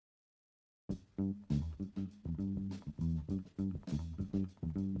Hello.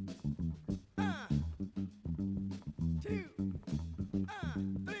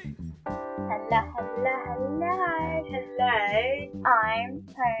 I'm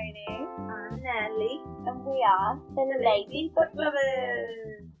Tony. I'm Nelly. And we are the Lazy Book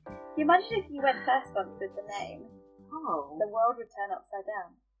Lovers. Can you imagine if you went first once with the name? Oh. The world would turn upside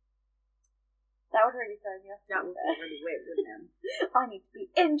down. That would really throw me off. That would be really weird, wouldn't it? I need to be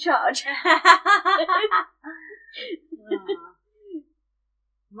in charge.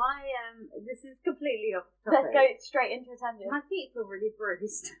 This is completely off topic. Let's go straight into a tangent. My feet feel really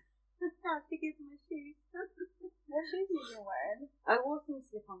bruised. I think it's my shoes. What shoes have you been wearing? I wore some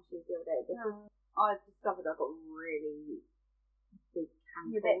slip-on shoes the other day because I've discovered I've got really big ankles.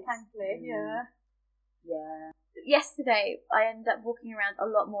 You're a bit cankly, yeah. Yeah. Yesterday, I ended up walking around a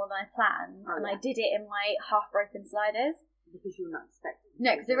lot more than I planned, and I did it in my half-broken sliders. Because you were not expecting.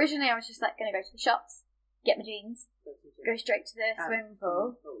 No, because originally I was just like going to go to the shops, get my jeans, go straight to the swimming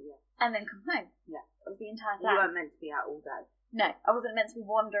pool, and then come home. Yeah. That was the entire plan. You weren't meant to be out all day. No, I wasn't meant to be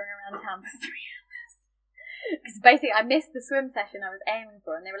wandering around town for 3 hours. Because basically I missed the swim session I was aiming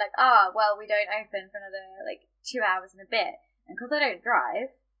for, and they were like, well, we don't open for another, 2 hours and a bit. And because I don't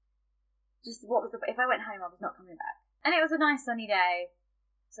drive, if I went home, I was not coming back. And it was a nice sunny day,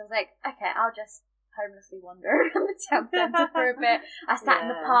 so I was like, okay, I'll just homelessly wander around the town centre for a bit. I sat in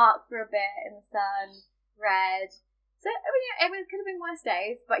the park for a bit in the sun, read. So, I mean, it could have been worse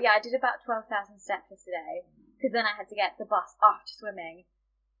days, but yeah, I did about 12,000 steps yesterday, because then I had to get the bus after swimming,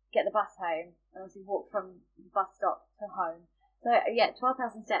 get the bus home, and obviously walk from the bus stop to home. So yeah,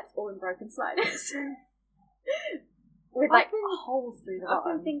 12,000 steps all in broken sliders. With holes through the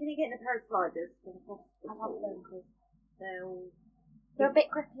bottom. I've been thinking of getting a pair of sliders for the hospital. I love them because they're a bit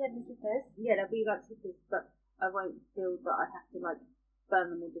grippier than slippers. Yeah, they'll be like slippers, but I won't feel that I have to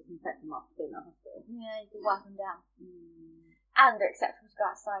burn them or disinfect them after being at the hospital. Yeah, you can wipe them down. And they're acceptable to go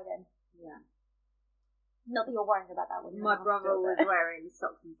outside in. Yeah. Not that you're worrying about that when you're My brother was wearing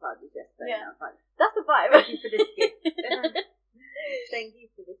socks and sliders yesterday, and I was like, that's the vibe. Thank you for this gift. Thank you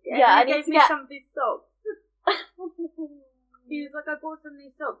for this gift. Yeah, and he gave me some of his socks. He was like, I bought some of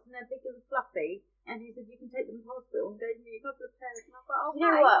these socks and they're big and fluffy, and he said you can take them to the hospital, and gave me a couple of pairs, and I was like, you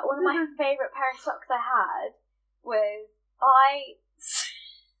know what? One of my favourite pair of socks I had was I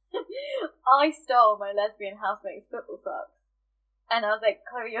stole my lesbian housemate's football socks, and I was like,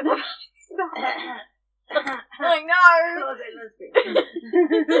 Chloe, you're never having these back. I know.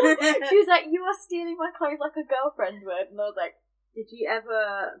 She was like, you are stealing my clothes like a girlfriend would, and I was like, did you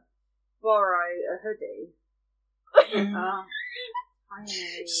ever borrow a hoodie?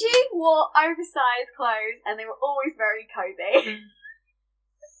 She wore oversized clothes, and they were always very cozy.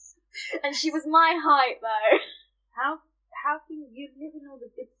 And she was my height, though. How can you live in all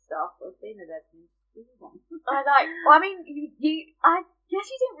the good stuff of being a lesbian? I guess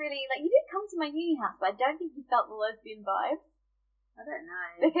you didn't really, you didn't come to my uni house, but I don't think you felt the lesbian vibes. I don't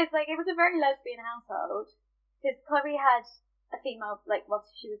know. Because, it was a very lesbian household. Because Chloe had a female,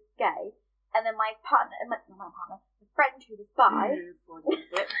 she was gay, and then my partner, not my partner, a friend who was bi.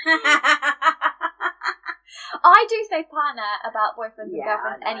 I do say partner about boyfriends and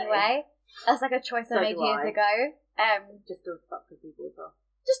girlfriends anyway. That's a choice I made years ago. Just to fuck with people as well.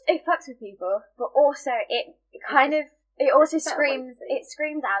 It fucks with people, but also it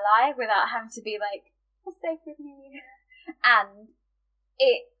screams ally without having to be what's safe with me? And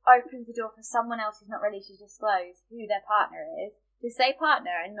it opens the door for someone else who's not ready to disclose who their partner is to say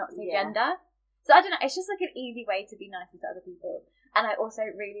partner and not say gender. So I don't know, it's just an easy way to be nicer to other people. And I also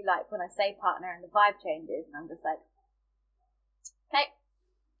really like when I say partner and the vibe changes, and I'm just like, okay,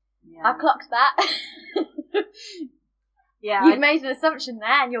 I clocked that. Yeah, you've made an assumption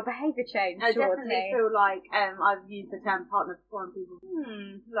there, and your behaviour changed. I definitely feel like I've used the term partner before, and people,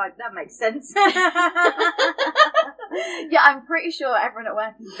 that makes sense. Yeah, I'm pretty sure everyone at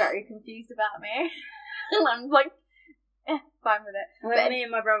work is very confused about me. And I'm fine with it. When me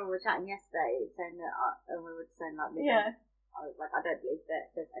and my brother were chatting yesterday, saying that, and we were saying I was like, I don't believe that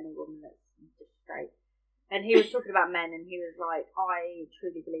there's any woman that's just straight. And he was talking about men, and he was like, I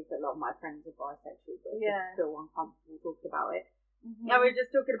truly believe that a lot of my friends are bisexual, but just feel uncomfortable talking about it. Mm-hmm. And we were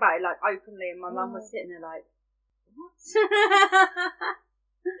just talking about it openly, and my mum was sitting there what?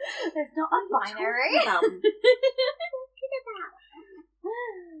 There's not a binary. I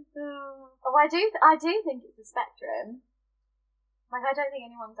do think it's a spectrum. I don't think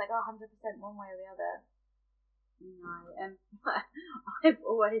anyone's 100% one way or the other. No, I've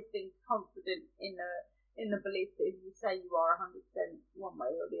always been confident in the belief that if you say you are 100% one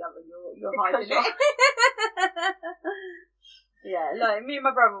way or the other, you're hiding it. Yeah, like me and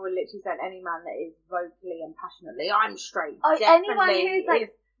my brother were literally saying any man that is vocally and passionately, I'm straight. Anyone who's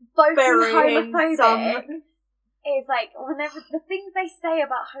like vocally homophobic is like, whenever the things they say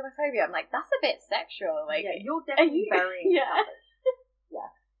about homophobia, I'm like, that's a bit sexual. Like, yeah, you're definitely burying something.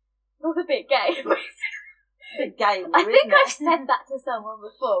 Yeah, that's a bit gay. I think I've said that to someone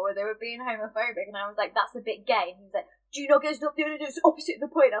before where they were being homophobic and I was like, that's a bit gay, and he was like, do you not get stop doing it? It's opposite of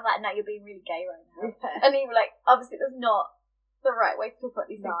the point. I was like, no, you're being really gay right now. Yeah. And he was like, obviously that's not the right way to talk about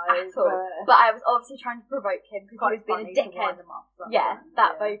these things at all. But I was obviously trying to provoke him because he was being a dickhead.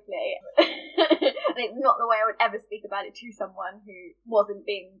 Vocally. And it's not the way I would ever speak about it to someone who wasn't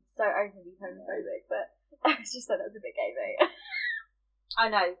being so openly homophobic, but I was just thought that was a bit gay, mate.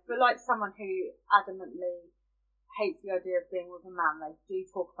 I know, but like someone who adamantly hates the idea of being with a man, they do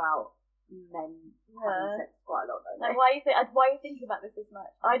talk about men having sex quite a lot, don't they? Like, why are you thinking about this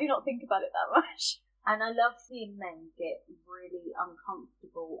much? I do not think about it that much. And I love seeing men get really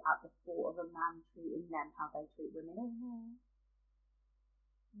uncomfortable at the thought of a man treating them how they treat women. Mm-hmm.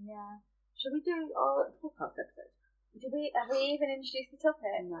 Yeah. Should we do our podcast episode? Have we even introduced the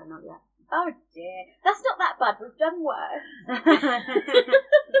topic? No, not yet. Oh dear. That's not that bad. We've done worse.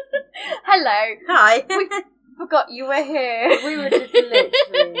 Hello. Hi. We forgot you were here. We were just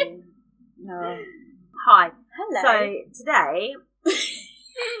literally... No. Hi. Hello. So, today...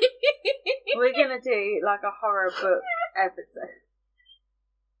 we're going to do like a horror book episode.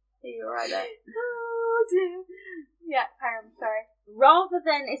 Are you alright there? Oh dear. Yeah, I'm sorry. Rather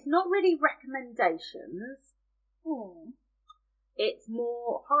than... It's not really recommendations. It's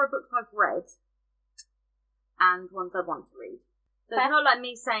more horror books I've read and ones I want to read. So it's not like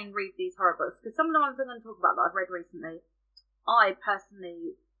me saying read these horror books, because some of the ones I'm going to talk about that I've read recently, I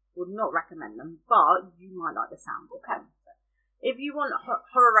personally would not recommend them, but you might like the sound of them. If you want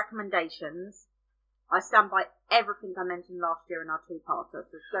horror recommendations, I stand by everything I mentioned last year in our two-parter.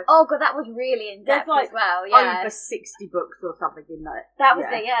 So oh god, that was really in depth as well. Yeah, over 60 books or something in there. That was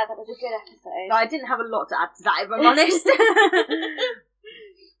that was a good episode. But I didn't have a lot to add to that, if I'm honest.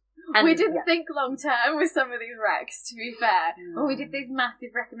 And we didn't think long term with some of these recs, to be fair. When we did these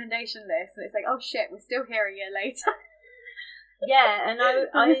massive recommendation lists, and it's like, oh shit, we're still here a year later. Yeah, and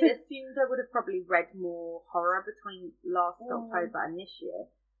I assumed I would have probably read more horror between last October and this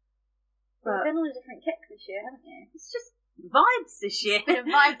year. But you've been on a different kick this year, haven't you? It's just vibes this year. It's been a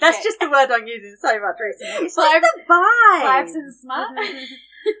vibe That's kick. just the word I'm using so much recently. It's vibes, just the vibe. Vibes and smut.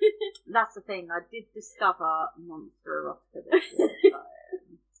 That's the thing. I did discover Monster Erotica this year.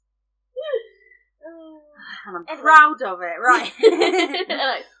 And I'm proud of it, right? And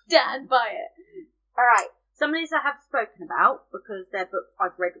I stand by it. Alright. Some of these I have spoken about because they're books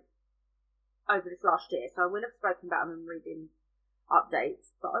I've read over this last year, so I will have spoken about them in reading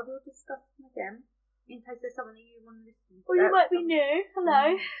updates, but I will discuss them again in case there's something that you want to listen to. Or you might be new.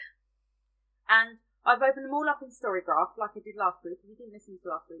 Hello. And I've opened them all up in Storygraph like I did last week. If you didn't listen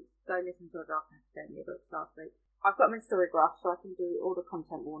to last week, go listen to our Draft Academia books last week. I've got them in Storygraph so I can do all the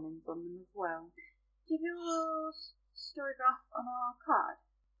content warnings on them as well. Do you have your Storygraph on our card?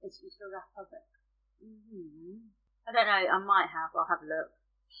 Is your Storygraph public? I don't know, I might have. I'll have a look.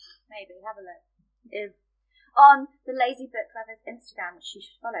 Maybe, have a look. If on the Lazy Book Lovers Instagram, which you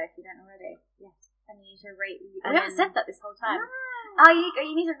should follow if you don't already. Yes. And you need to rate. We haven't said that this whole time. No. Oh,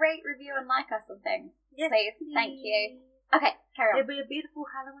 you need to rate, review, and like us on things. Yes, please. Thank you. Okay, carry on. It'll be a beautiful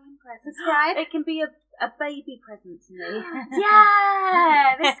Halloween present. Subscribe. It can be a baby present to me.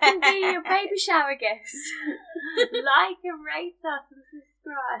 Yeah, this can be your baby shower gift. Like and rate us and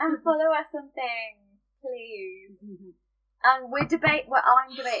subscribe. And follow us on things, please. And I'm debating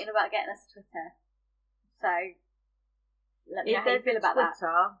about getting us a Twitter. So, let me know how you feel about that.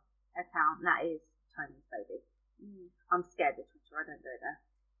 Twitter account, that is Tony's baby. I'm scared of Twitter, I don't go there.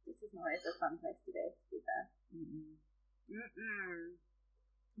 This is not always a fun place to be fair.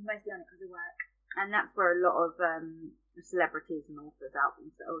 Mostly on it because of work. And that's where a lot of celebrities and authors out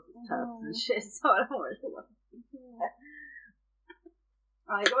themselves as turfs and shit, so I don't really want to.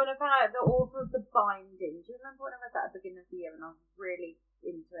 I go and I found out the author of The Binding. Do you remember when I read that at the beginning of the year and I was really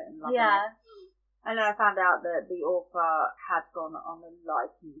into it and loving it? And then I found out that the author had gone on a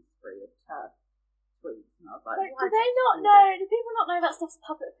liking spree of turf tweets, and I was like, do they not know? Do people not know that stuff's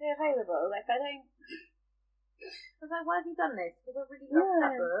publicly available? Like, I don't. I was like, why have you done this? Because I really love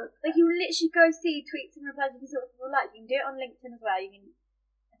that book. Like, you literally go see tweets and replies. You can see what people like. You can do it on LinkedIn as well. You can.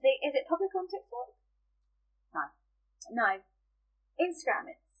 Is it public on TikTok? No. Instagram,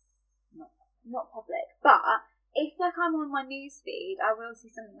 it's not public. But if I'm on my newsfeed, I will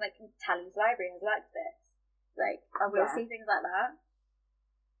see something like Tally's Library has liked this. Like, I will see things like that.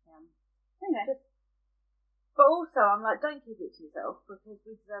 Anyway. But also, I'm like, don't keep it to yourself, because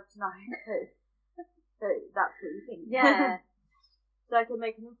we deserve to know that that's what you think. Yeah. So I can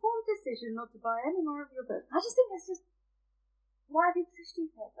make an informed decision not to buy any more of your books. I just think it's just, why are people so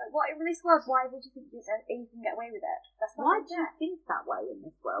stupid? Like, what in this world, why would you think you can get away with it? That's why do you think that way in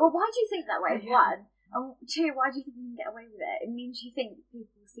this world? Well, why do you think that way, one? And two, why do you think you can get away with it? It means you think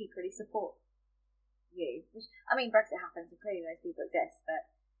people secretly support you. Which, I mean, Brexit happened, so clearly those people exist, but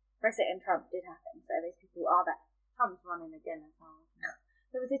Brexit and Trump did happen, so those people are that. Trump's running again as well.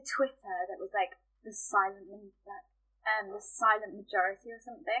 There was a Twitter that was like the silent majority or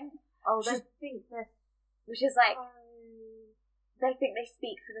something. Oh, they think they're... Which is like, they think they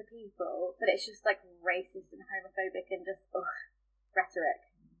speak for the people, but it's just like racist and homophobic and just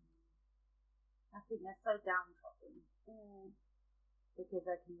rhetoric. I think they're so downtrodden because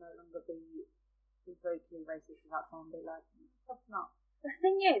they can no longer be vocally racist without someone be like, that's not. The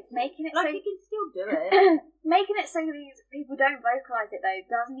thing is, making it like so you can still do it. Making it so these people don't vocalise it though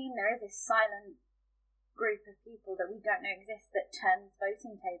does mean there is this silent group of people that we don't know exist that turns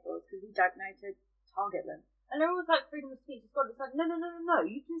voting tables because we don't know to target them. And they're always like freedom of speech. It's like no.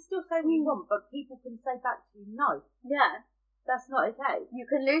 You can still say what you want, but people can say back to you no. Yeah. That's not okay. You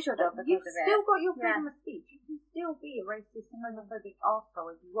can lose your job because You've of it. You've still got your freedom of speech. You can still be a racist and homophobic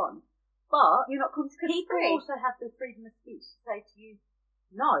arsehole if you want. But you're not consequence people free. also have the freedom of speech to say to you,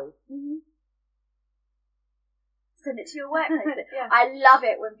 no. Mm-hmm. Send it to your workplace. Yeah. I love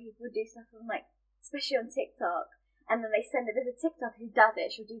it when people do stuff on, like, especially on TikTok, and then they send it. There's a TikTok who does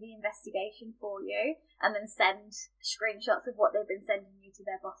it. She'll do the investigation for you, and then send screenshots of what they've been sending you to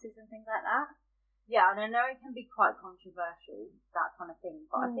their bosses and things like that. Yeah, and I know it can be quite controversial, that kind of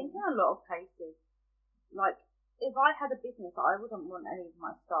thing, but I think in a lot of cases, like, if I had a business, I wouldn't want any of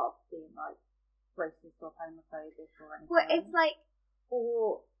my staff being, like, racist or homophobic or anything. Well, it's like,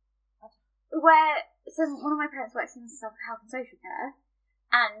 or, so one of my parents works in health and social care,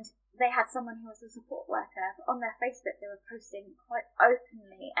 and they had someone who was a support worker. On their Facebook, they were posting quite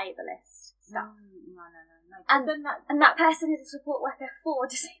openly ableist stuff. No. And that person is a support worker for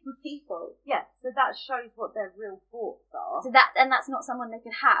disabled people. Yeah, so that shows what their real thoughts are. So that's not someone they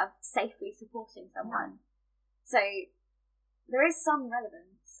could have safely supporting someone. No. So there is some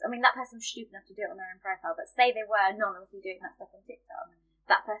relevance. I mean, that person was stupid enough to do it on their own profile, but say they were anonymously doing that stuff on TikTok,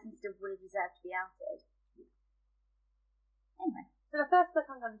 that person still would have deserved to be outed. Anyway. So the first book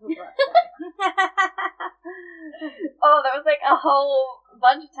I'm going to talk about today. Oh, there was like a whole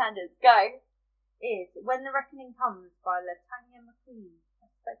bunch of tangents. Go. Is When the Reckoning Comes by Latanya McQueen. I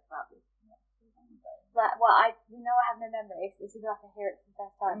spoke about this. But, well, I have no memories. This is like I hear it for the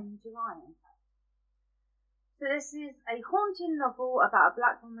first time. In July. So this is a haunting novel about a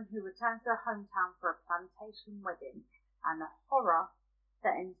black woman who returns to her hometown for a plantation wedding and the horror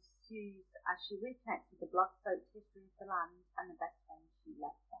that ensues as she reconnects with the blood-soaked history of the land and the best friends she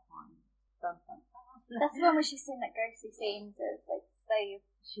left behind. That's the one where she's seen that ghostly scenes of, like, slaves.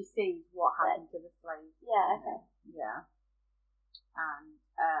 She sees what happened to the slaves. Yeah, okay. Yeah. And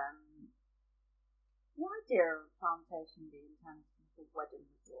the idea of a plantation being turned into a wedding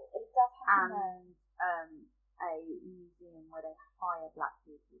resort. It does happen. And a museum where they hire black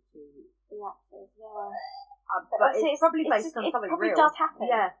people to be actors, yeah. But it's probably based on something real. It probably does happen.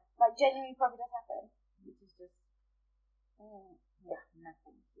 Yeah. Like, genuinely probably does happen. Which is just... Yeah, no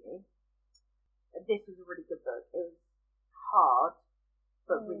thank you. This was a really good book. It was hard,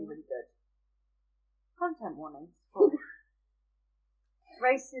 but really, really good. Content warnings for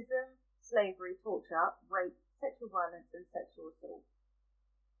racism, slavery, torture, rape, sexual violence, and sexual assault.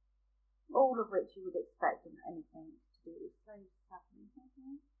 All of which you would expect from anything to do with slaves happening.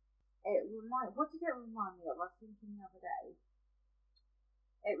 What did it remind me of? I was thinking the other day.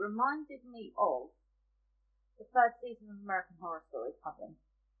 It reminded me of the third season of American Horror Story Coven,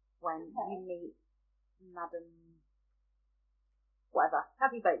 when you meet Madam whatever,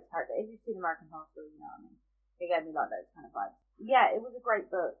 Kathy Bates' character. If you've seen American Horror Story, you know what I mean. It gave me like those kind of vibes. Yeah, it was a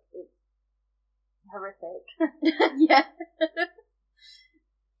great book. It's horrific. Yeah.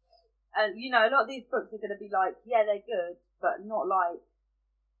 And a lot of these books are going to be like, yeah, they're good, but not like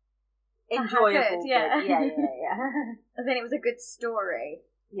enjoyable. Good, yeah. Yeah. As in, it was a good story.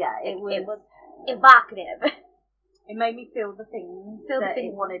 Yeah, it was evocative. It made me feel the things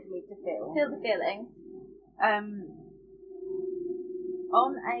it wanted me to feel. Feel the feelings.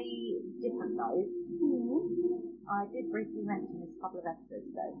 On a different note, I did briefly mention this a couple of episodes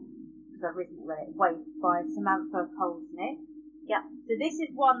ago, because I've recently read it, Waif by Samantha Kolesnik. Yeah. So this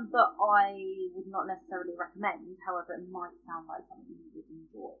is one that I would not necessarily recommend, however it might sound like something you would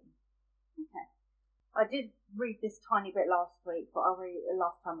enjoy. Okay. I did read this tiny bit last time, but I'll read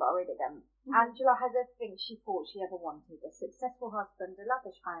it again. Mm-hmm. Angela has everything she thought she ever wanted: a successful husband, a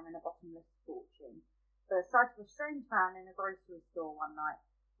lavish home, and a bottomless fortune. The sight of a strange man in a grocery store one night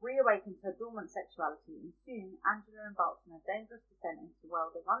reawakens her dormant sexuality, and soon Angela embarks on a dangerous descent into the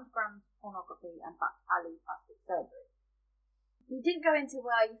world of underground pornography and back alley plastic surgery. You didn't go into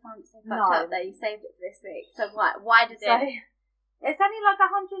why you found it so fucked up though, you saved it for this week. So why did it... It's only like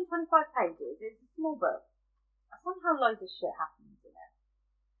 125 pages. It's a small book. Somehow loads of shit happens in it.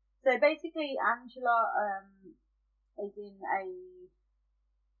 So basically, Angela is in a...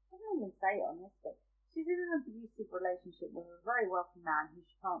 I don't even say it on this book. She's in an abusive relationship with a very wealthy man who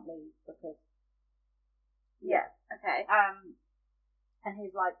she can't leave because... Yeah, okay. And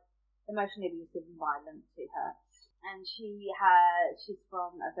he's like emotionally abusive and violent to her. And she's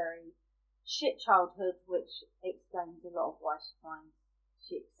from a very shit childhood, which explains a lot of why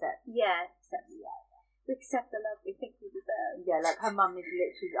she accepts. Yeah, we accept the love we think we deserve. Yeah, like her mum is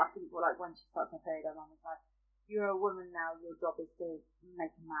literally, I think, like when she starts her period, her mum is like, "You're a woman now. Your job is to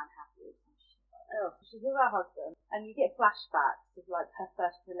make a man happy." Oh, she's with her husband, and you get flashbacks of like her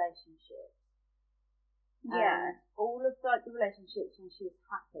first relationship. Yeah, all of like the relationships when she was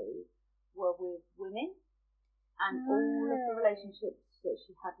happy were with women, and all of the relationships that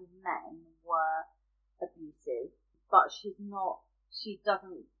she had with men were abusive, but she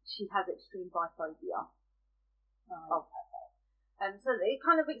has extreme biphobia of herself. So it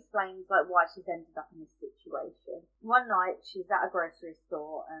kind of explains like why she's ended up in this situation. One night she's at a grocery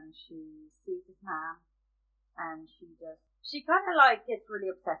store and she sees this man, and she kind of like gets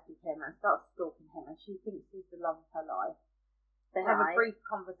really obsessed with him and starts stalking him, and she thinks he's the love of her life. They have a brief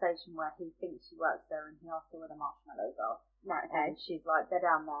conversation where he thinks she works there, and he asks her where the marshmallows are. Right, okay. And she's like, they're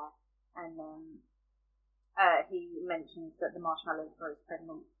down there. And then he mentions that the marshmallows are his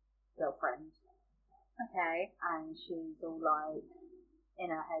pregnant girlfriend. Okay. And she's all like,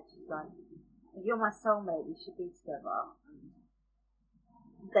 in her head, she's like, "You're my soulmate, we should be together."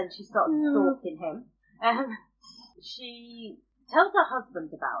 And then she starts stalking him. She tells her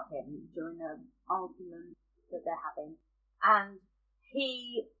husband about him during an argument that they're having. And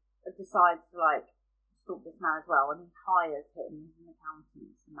he decides to like stalk this man as well, and he hires him as an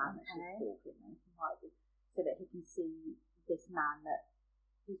accountant, the man that she's stalking, and he hires him so that he can see this man that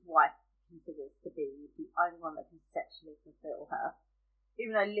his wife considers to be the only one that can sexually fulfill her.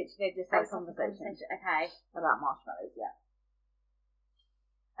 Even though literally they just had a conversation about marshmallows, yeah.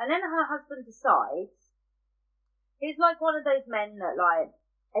 And then her husband decides, he's like one of those men that like,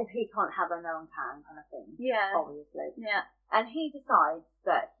 if he can't have her, no one can kind of thing. Yeah. Obviously. Yeah. And he decides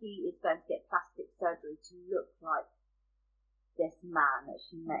that he is going to get plastic surgery to look like this man that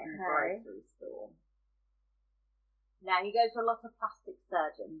she met in the grocery store. Now, he goes to a lot of plastic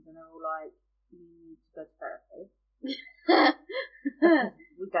surgeons, and they're all like, "You need to go to therapy." We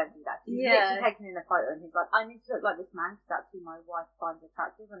don't do that. He's literally taken in a photo, and he's like, "I need to look like this man because that's who my wife finds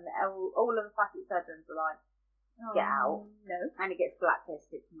attractive." And all of the plastic surgeons are like, "Get out." No. And he gets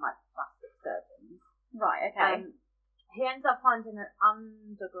blacklisted from like plastic surgeons. Right, okay. He ends up finding an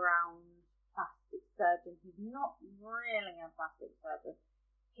underground plastic surgeon who's not really a plastic surgeon.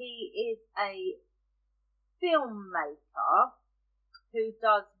 He is a filmmaker who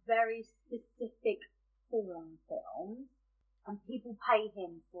does very specific porn films, and people pay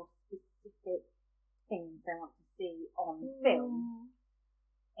him for specific things they want to see on film,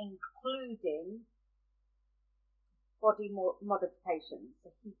 including body modifications.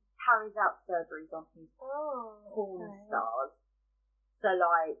 So he carries out surgeries on his porn stars. So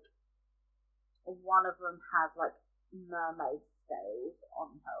like, one of them has like mermaid scales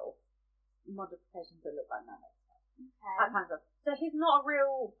on her, modifications that look like mermaid scales. Okay. That kind of stuff. So he's not a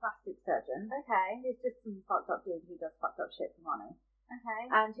real plastic surgeon. Okay. He's just some fucked up dude who does fucked up shit for money. Okay.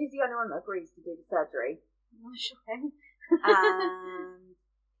 And he's the only one that agrees to do the surgery. Not shocking. And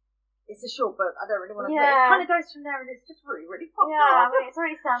it's a short book. I don't really want to. Yeah. It kind of goes from there, and it's just really, really fucked up. Yeah, I mean, it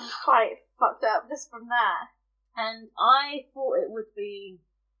already sounds quite fucked up just from that. And I thought it would be.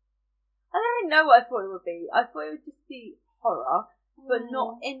 I don't really know what I thought it would be. I thought it would just be horror, but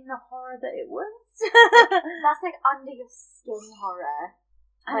not in the horror that it was. That's like under your skin horror.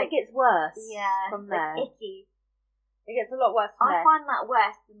 And like, it gets worse. Yeah. From there. Like icky. It gets a lot worse from there. I find that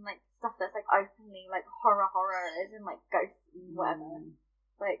worse than like stuff that's like openly like horror as in like ghosts and whatever.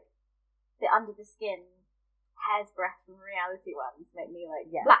 Like the under the skin hair's breadth from reality ones make me like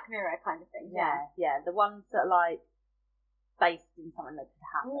Black Mirror kind of thing. Yeah. The ones that are like based in something that could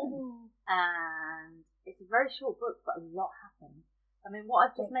happen. And it's a very short book, but a lot happens. I mean, what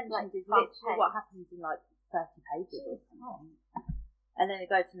I've just mentioned is literally what happens in like 30 pages or something. And then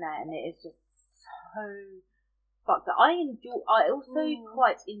it goes from there, and it is just so so fucked up. I also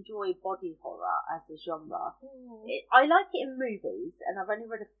quite enjoy body horror as a genre. I like it in movies, and I've only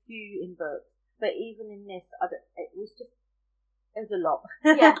read a few in books. But even in this, it was a lot.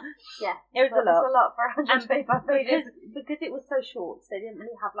 Yeah. It was a lot. It's a lot for 125 pages. Because it was so short, so they didn't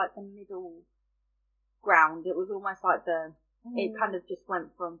really have like a middle ground. It was almost like it kind of just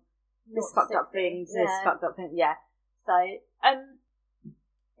went from this fucked up thing to this fucked up thing. Yeah. So,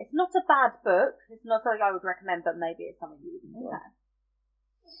 it's not a bad book. It's not something I would recommend, but maybe it's something you would enjoy. Yeah.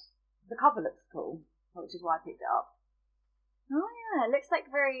 The cover looks cool, which is why I picked it up. Oh yeah, it looks like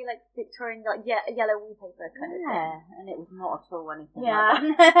very like Victorian, like yellow wallpaper kind of thing. Yeah, and it was not at all anything. Yeah.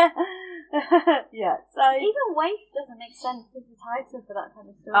 Like that. Yeah. So even Waif doesn't make sense as a title for that kind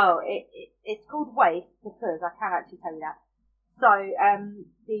of story. Oh, it's called Waif because I can actually tell you that. So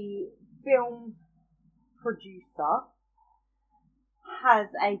the film producer has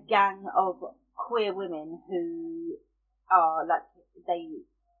a gang of queer women who are like they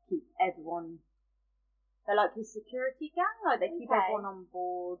keep everyone. They're like his security gang, like they keep everyone on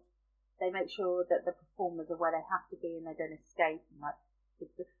board. They make sure that the performers are where they have to be and they don't escape.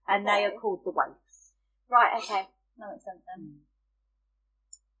 And they are called the Waifs. Right, okay. That makes sense then.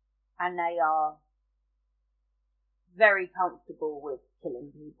 And they are very comfortable with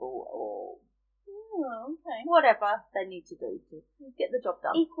killing people or whatever they need to do to get the job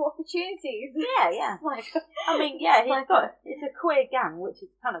done. Equal opportunities. Yeah. I mean, yeah, it's a queer gang, which is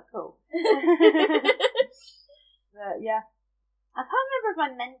kind of cool. But yeah, I can't remember if I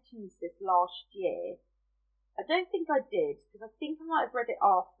mentioned this last year. I don't think I did, because I think I might have read it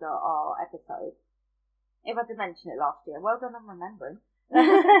after our episode. If I did mention it last year, well done on remembering.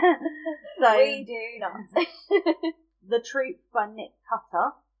 So we do not. The Troop by Nick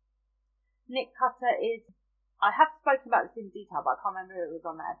Cutter. Nick Cutter is, I have spoken about this in detail, but I can't remember if it was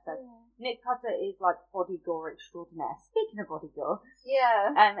on that episode. Nick Cutter is like body gore extraordinaire. Speaking of body gore.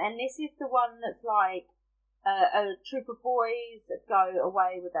 Yeah. And this is the one that's like a troop of boys that go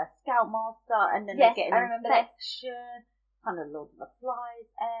away with their scoutmaster and then they get an infection. Kind of Lord of the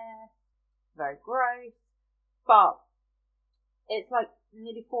Flies air. Very gross. But it's like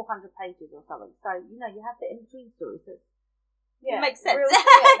nearly 400 pages or something. So, you have the in-between stories. So it makes sense.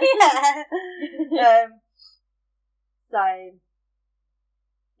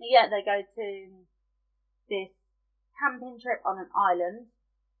 Yeah. They go to this camping trip on an island,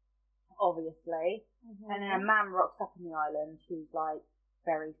 obviously, and then a man rocks up on the island who's like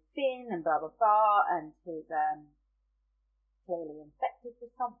very thin and blah blah blah, and who's clearly infected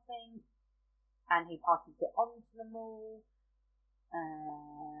with something, and he passes it on to them all,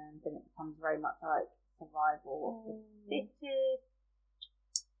 and then it becomes very much like survival of the fittest,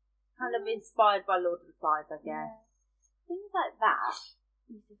 kind of inspired by Lord of the Flies, I guess. Things like that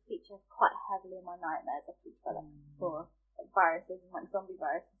used to feature quite heavily in my nightmares. I've talked about that before. Like viruses and like zombie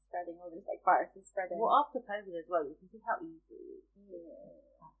viruses spreading, all these like viruses spreading. Well, after COVID as well, you can see how easy it is.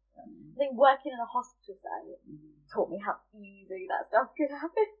 I think working in a hospital setting taught me how easy that stuff could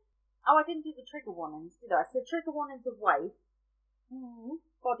happen. Oh, I didn't do the trigger warnings, did I? So trigger warnings of Waif,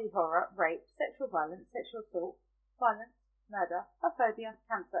 body horror, rape, sexual violence, sexual assault, violence, murder, phobia,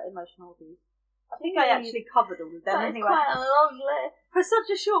 cancer, emotional abuse. I think I actually covered all of them anyway. That's quite a long list. For such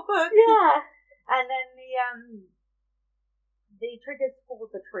a short book. Yeah. And then the triggers for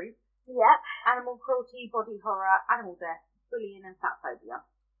the Troop. Yep. Animal cruelty, body horror, animal death, bullying and fat phobia.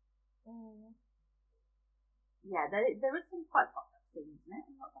 Yeah, there is some quite fucked up scenes in it,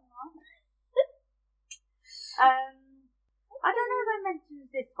 I'm not going to lie. I don't know if I mentioned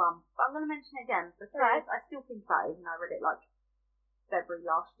this one, but I'm going to mention it again because I still think about it, even though I read it like February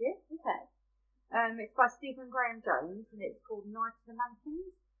last year. Okay. It's by Stephen Graham Jones and it's called Night of the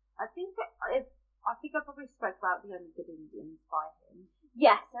Mannequins. I think I probably spoke about The Only Good Indians by him.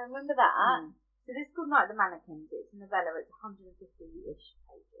 Yes, I remember that. So this is called Night of the Mannequins. It's a novella. It's 150-ish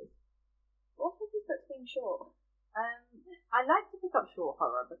pages. What have these books been short? I like to pick up short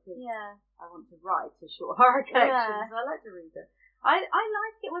horror because I want to write a short horror Yeah. collection, so I like to read it. I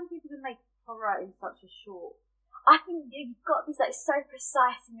like it when people can make horror in such a short. I think you've got to be like so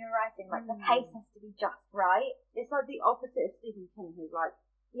precise in your writing. Like the pace has to be just right. It's like the opposite of Stephen King, who's like,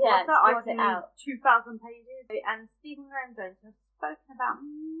 I can use 2,000 pages. And Stephen Graham Jones has spoken about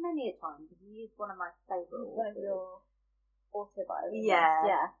many a time because he is one of my favourite authors. One of your autobiographies.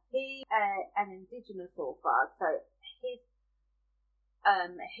 Yeah. He's an Indigenous author, so his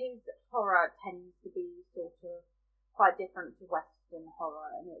horror tends to be sort of quite different to Western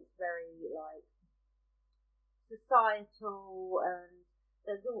horror, and it's very like societal, and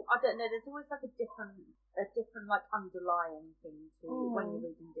there's all I don't know, there's always like a different like underlying thing to when you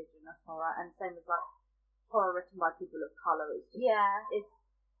read Indigenous horror, and same as like horror written by people of colour. It's just,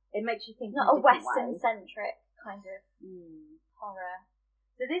 it makes you think not in a Western way. centric kind of horror.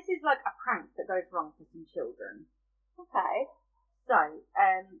 So this is like a prank that goes wrong for some children. Okay. So,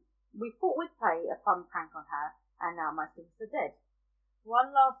 we thought we'd play a fun prank on her, and now most of us are dead.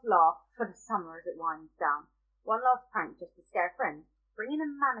 One last laugh for the summer as it winds down. One last prank just to scare a friend. Bringing a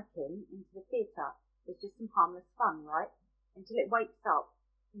mannequin into the theatre is just some harmless fun, right? Until it wakes up,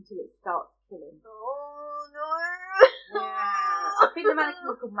 until it starts killing. Oh no! Yeah. I think the mannequin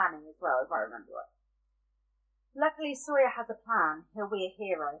was called Manny as well, if I remember right. Luckily, Sawyer has a plan. He'll be a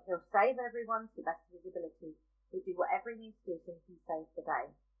hero. He'll save everyone to the best of his ability. He'll do whatever he needs to do so he can save the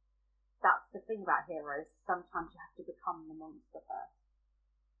day. That's the thing about heroes. Sometimes you have to become the monster first.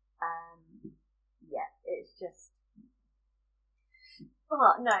 Yeah, it's just...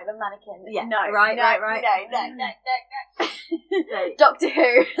 Oh, no, the mannequin. Yeah, no, right. No. So, Doctor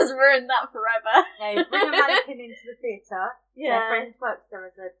Who has ruined that forever. you bring a mannequin into the theatre. Yeah. Their friend works there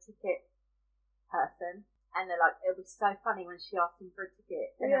as a ticket person. And they're like, it'll be so funny when she asks him for a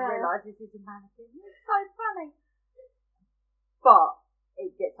ticket. And then realises he's a mannequin. It's so funny. But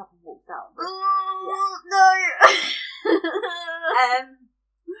it gets up and walks out. No!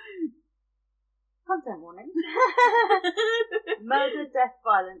 Content warning. Murder, death,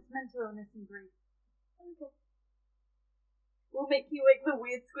 violence, mental illness and grief. Okay. We'll make you make the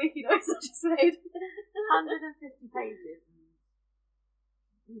weird squeaky noise I just made. 150 pages.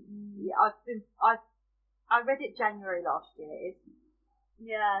 Yeah, I read it January last year.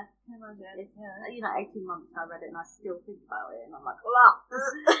 Yeah, I imagine. It's 18 months I read it and I still think about it and I'm like, blah.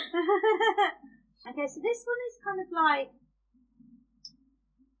 Okay, so this one is kind of like,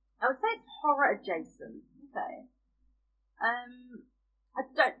 I would say it's horror adjacent. Okay.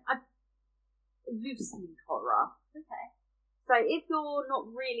 Loosely horror. Okay. So if you're not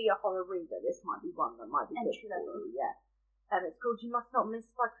really a horror reader, this might be one that might be entry good level. for you. Yeah. It's called You Must Not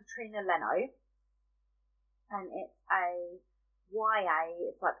Miss by Katrina Leno. And it's a YA,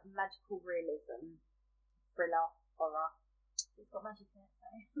 it's like magical realism, thriller, horror. It's got magic in it,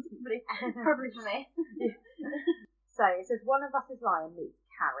 so probably for me. So it says, one of us is Lion meets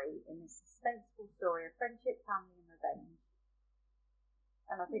Carrie in this suspenseful story of friendship, family and revenge.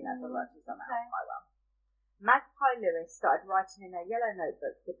 And I think that's all right, she's done that quite well. Magpie Lewis started writing in her yellow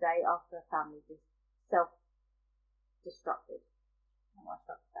notebook the day after her family self-destructed.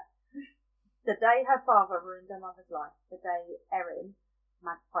 The day her father ruined her mother's life. The day Erin,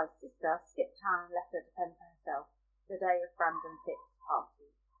 Magpie's sister, skipped town and left her to fend for herself. The day of Brandon Pitt's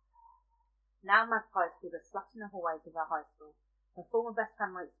party. Now Magpie is called a slut in the hallways of her high school. Her former best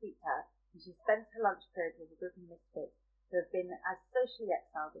friend won't speak to her, and she spends her lunch period with a group of misfits who have been as socially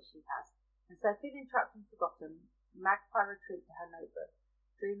exiled as she has. And so, feeling trapped and forgotten, Magpie retreats to her notebook,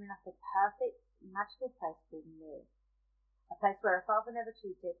 dreaming up a perfect, magical place called Near. A place where her father never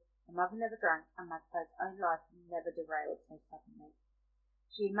cheated, her mother never drank, and Magpie's own life never derailed so suddenly.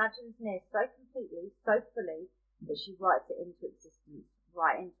 She imagines Near so completely, so fully, that she writes it into existence,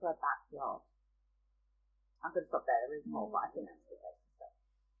 right into her backyard. I'm going to stop there, there is more, but I think that's good.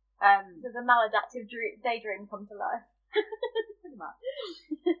 Does a maladaptive daydream come to life? Pretty much.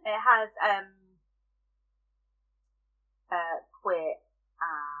 It has queer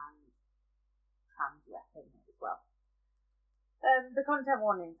and trans in it as well. The content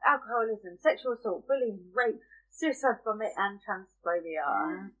warnings: alcoholism, sexual assault, bullying, rape, suicide vomit, and transphobia.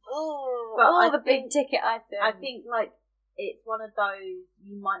 Oh, all the big ticket items. I think like it's one of those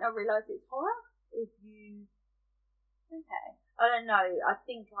you might not realise it's horror if you. Okay. I don't know. I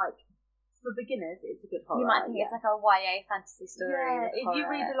think like for beginners, it's a good horror. You might think it's like a YA fantasy story. Yeah, if you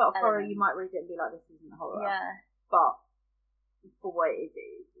read a lot of horror, you might read it and be like, "This isn't horror." Yeah. But for what it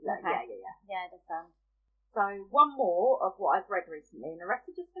is, like, okay. Yeah. Yeah, I understand. So one more of what I've read recently, and the rest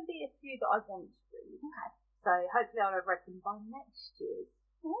are just going to be a few that I want to read. Okay. So hopefully I'll have read them by next year.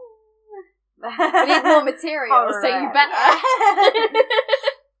 We need more material, horror so you Rex. better.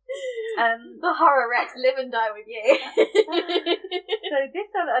 The horror Rex live and die with you. So this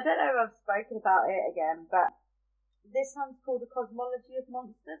one, I don't know if I've spoken about it again, but this one's called The Cosmology of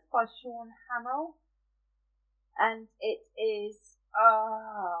Monsters by Sean Hamill. And it is,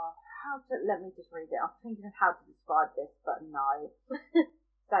 let me just read it. I'm thinking of how to describe this, but no.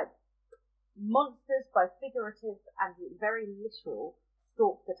 So, monsters, both figurative and very literal,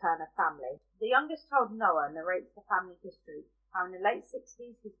 stalk the Turner family. The youngest child, Noah, narrates the family history, how in the late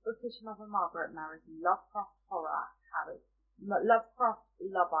 60s his bookish mother Margaret married Lovecraft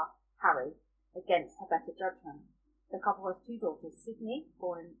lover Harry against her better judgment. The couple has 2 daughters, Sydney,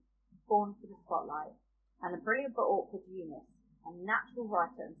 born for the spotlight, and a brilliant but awkward Eunice, a natural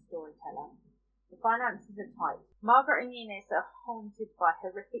writer and storyteller. The finances are tight. Margaret and Eunice are haunted by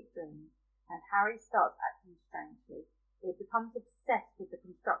horrific dreams, and Harry starts acting strangely. He becomes obsessed with the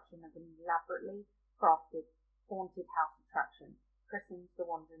construction of an elaborately crafted haunted house attraction, christened the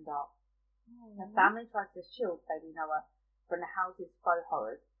Wandering Dark. The family tries to shield baby Noah from the house's faux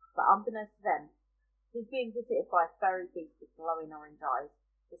horrors, but unbeknownst to them, he's being visited by a furry beast with glowing orange eyes,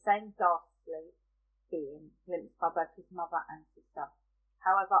 the same ghastly being glimpsed by both his mother and sister.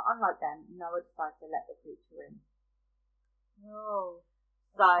 However, unlike them, Noah decides to let the creature in. Oh.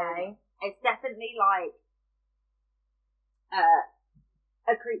 So, it's definitely like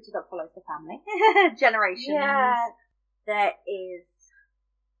a creature that follows the family. Generations. Yeah. There is...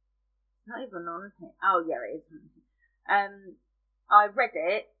 Not even on here. Oh, yeah, it is. I read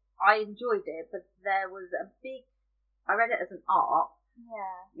it. I enjoyed it, but there was a big... I read it as an art.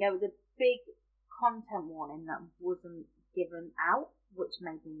 Yeah. There was a big content warning that wasn't given out, which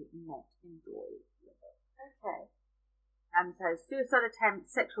made me not enjoy it. Okay. So suicide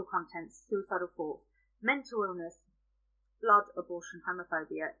attempts, sexual content, suicidal thoughts, mental illness, blood, abortion,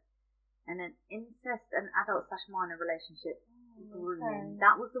 homophobia, and then incest and adult/minor relationship grooming. Okay.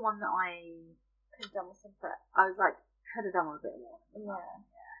 That was the one that I Could have done with some prep. was like, could have done with a bit more.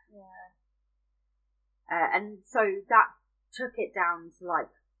 Yeah. And so that took it down to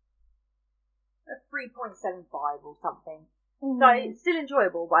like a 3.75 or something. Mm-hmm. So it's still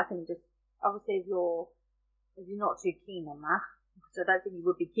enjoyable, but I think just obviously if you're not too keen on that, so I don't think you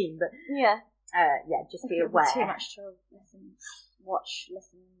would be keen, but yeah, just be aware. Too much to watch,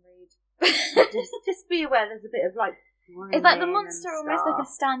 listen, and read. just be aware. There's a bit of like. Is like the monster almost like a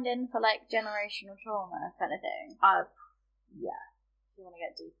stand-in for like generational trauma kind of thing? Yeah. If you want to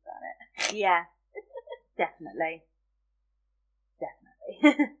get deep about it. Yeah, definitely.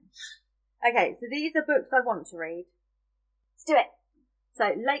 Okay, so these are books I want to read. Let's do it. So,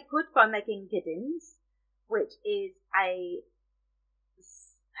 Lakewood by Megan Giddens, which is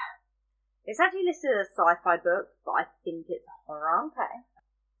it's actually listed as a sci-fi book, but I think it's horror. Okay.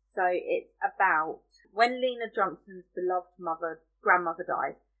 So it's about when Lena Johnson's beloved grandmother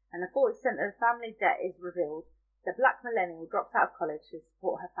dies, and the full extent of the family debt is revealed, the black millennial drops out of college to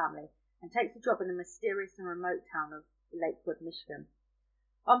support her family and takes a job in the mysterious and remote town of Lakewood, Michigan.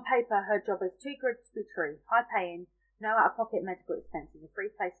 On paper, her job is too good to be true, high-paying, no out-of-pocket medical expenses, a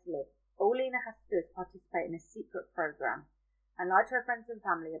free place to live. All Lena has to do is participate in a secret program and lie to her friends and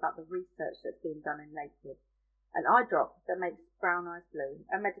family about the research that's being done in Lakewood. An eye drop that makes brown eyes blue,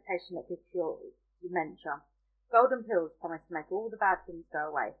 a medication that could cure dementia. Golden pills promise to make all the bad things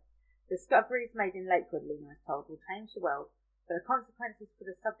go away. Discoveries made in Lakewood, Lena is told, will change the world, but the consequences for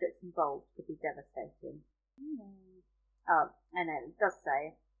the subjects involved could be devastating. And it does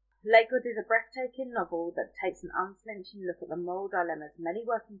say, Lakewood is a breathtaking novel that takes an unflinching look at the moral dilemmas many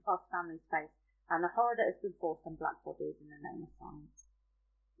working class families face and the horror that has been forced on black bodies in the name of science.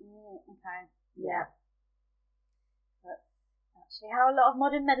 Okay. Yeah. That's actually how a lot of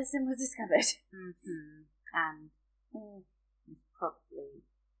modern medicine was discovered. Mm-hmm. And it's probably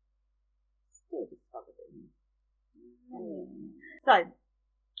still discovered in. So,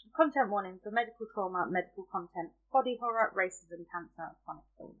 content warning for medical trauma, medical content, body horror, racism, cancer, chronic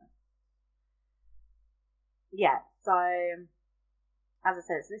illness. Yeah, so, as I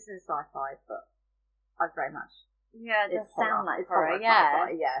said, this is sci-fi, but I very much... Yeah, it does sound like horror, yeah.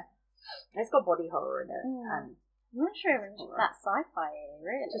 sci-fi, yeah. It's got body horror in it, and... I'm not sure even that sci-fi,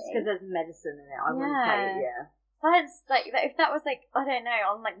 really. Just because there's medicine in it, I wouldn't say, Science, like, if that was, like, I don't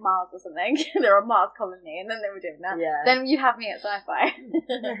know, on, like, Mars or something, they're a Mars colony, and then they were doing that, then you'd have me at sci-fi.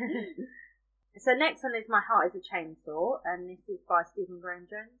 So next one is My Heart is a Chainsaw, and this is by Stephen Graham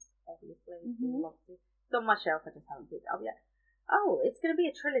Jones, obviously. It's on my shelf, I just haven't picked it up yet. Oh, it's going to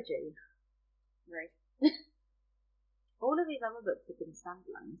be a trilogy. Right. All of these other books have been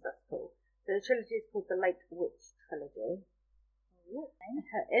standalones, that's cool. So the trilogy is called the Lake Witch Trilogy.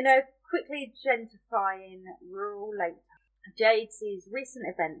 In a quickly gentrifying rural lake, Jade sees recent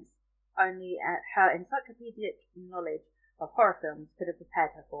events only her encyclopedic knowledge of horror films could have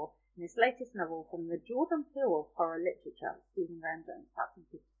prepared her for. In his latest novel from the Jordan Peele of horror literature, Stephen Graham Jones. That's a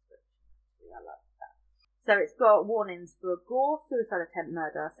good description. I like that. So it's got warnings for gore, suicide attempt,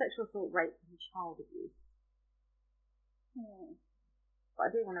 murder, sexual assault, rape, and child abuse. But I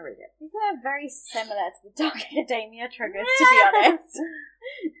do want to read it. These are very similar to the Dark Academia triggers, to be honest.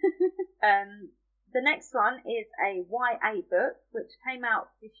 The next one is a YA book, which came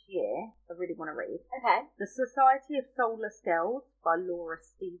out this year. I really want to read. Okay. The Society of Soulless Girls by Laura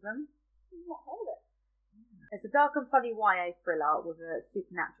Stephen. I've not heard of it. It's a dark and funny YA thriller with a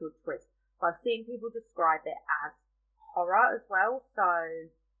supernatural twist. But I've seen people describe it as horror as well, so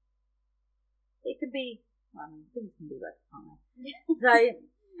it could be, things can be worse, can't they?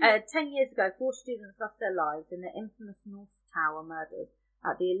 So, 10 years ago, 4 students lost their lives in the infamous North Tower murders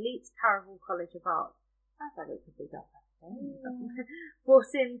at the elite Caraval College of Art. Sounds like it could be that.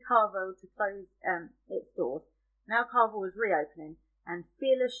 Forcing Carvel to close its doors. Now Carvel is reopening, and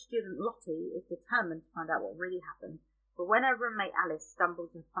fearless student Lottie is determined to find out what really happened. But when her roommate Alice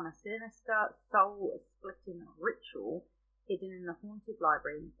stumbles upon a sinister, soul-splitting ritual hidden in the haunted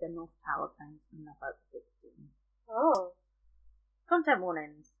library, the North Tower claims another victim. Oh. Content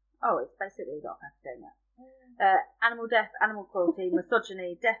warnings. Oh, it's basically Dark Academia. Animal death, animal cruelty,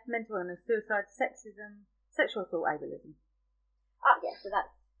 misogyny, death, mental illness, suicide, sexism, sexual assault, ableism. Oh, yeah, so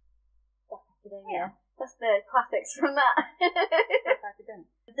that's Dark Academia. Yeah. That's the classics from that. Dark Academia.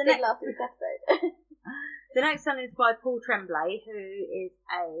 Last week's episode. The next one is by Paul Tremblay, who is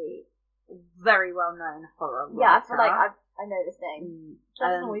a very well-known horror writer. Yeah, I feel like I know this name.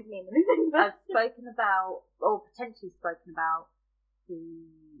 Doesn't always mean anything. I've spoken about, or potentially spoken about,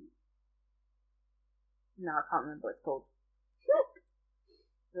 no, I can't remember what it's called.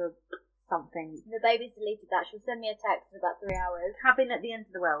 Something. The baby's deleted that. She'll send me a text in about 3 hours. Cabin at the End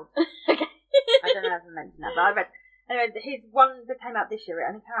of the World. Okay. I don't know if I mentioned that, but I read. Anyway, his one that came out this year, it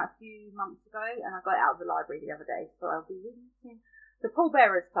only came out a few months ago, and I got it out of the library the other day, so I'll be reading it. The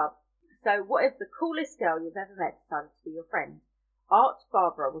Pallbearers Club. So, what if the coolest girl you've ever met decided to be your friend? Art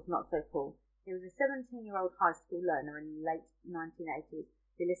Barbara was not so cool. He was a 17-year-old high school learner in the late 1980s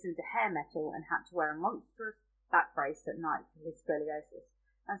who listened to hair metal and had to wear a monstrous back brace at night for his scoliosis,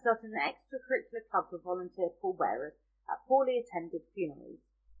 and started an extracurricular club for volunteer pallbearers at poorly attended funerals.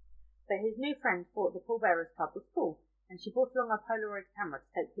 But his new friend thought the Pallbearers Club was cool, and she brought along a Polaroid camera to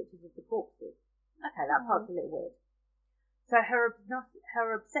take pictures of the corpses. Okay, that part's a little weird. So her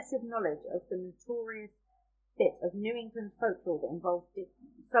obsessive knowledge of the notorious bit of New England folklore that involved digging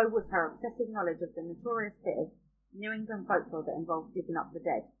up the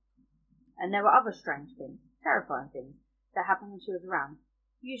dead. And there were other strange things, terrifying things, that happened when she was around,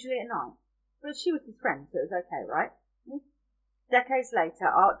 usually at night. But she was his friend, so it was okay, right? Decades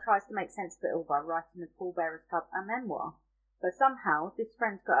later, Art tries to make sense of it all by writing the Pallbearers Club a memoir. But somehow, this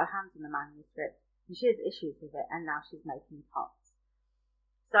friend's got her hands on the manuscript, and she has issues with it, and now she's making cuts.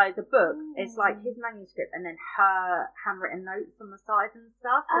 So the book is like his manuscript, and then her handwritten notes on the side and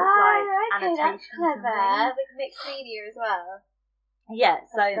stuff. So it's like okay, that's clever. Like mixed media as well. Yeah,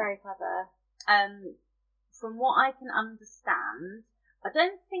 that's very clever. From what I can understand, I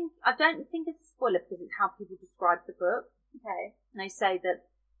don't think it's a spoiler because it's how people describe the book. Okay. And they say that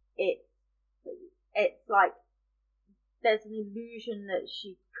it's like there's an illusion that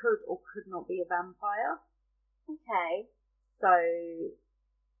she could or could not be a vampire. Okay. So,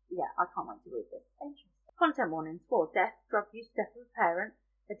 yeah, I can't wait to read this. Interesting. Content warnings for death, drug use, death of a parent,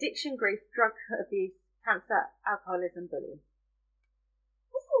 addiction, grief, drug abuse, cancer, alcoholism, bullying.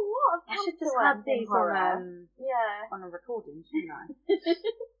 There's a lot of I should just have these on a recording, shouldn't I?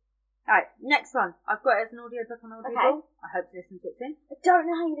 Alright, next one. I've got it as an audiobook on Audible. Okay. I hope to listen to it soon. I don't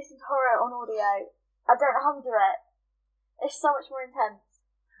know how you listen to horror on audio. I don't know how to do it. It's so much more intense.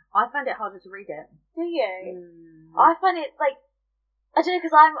 I find it harder to read it. Do you? I find it like, I don't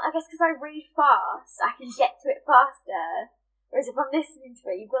know, I guess because I read fast, I can get to it faster. Whereas if I'm listening to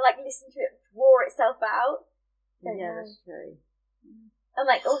it, you've got to like listen to it draw itself out. Yeah, that's true. And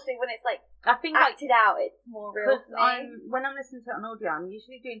like also when it's like I think acted out, it's more real for me. When I'm listening to it on audio, I'm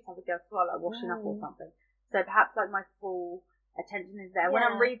usually doing something else while like washing up or something. So perhaps like my full attention is there. Yeah. When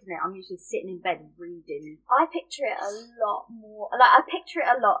I'm reading it, I'm usually sitting in bed reading. I picture it a lot more. Like I picture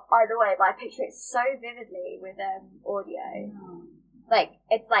it a lot either way, but I picture it so vividly with audio. Like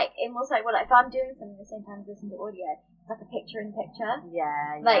it's like almost like if I'm doing something at the same time as listening to audio, it's like a picture in picture.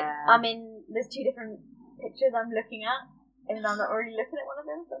 Yeah. Like there's two different pictures I'm looking at. And I'm not already looking at one of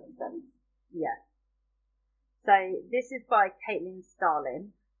them, if that makes sense. Yeah. So, this is by Caitlin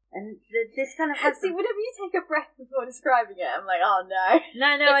Starlin. And this kind of has... See, whenever you take a breath before describing it, I'm like, oh no.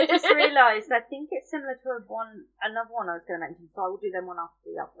 No, I just realised, I think it's similar to another one I was going to mention, so I will do them one after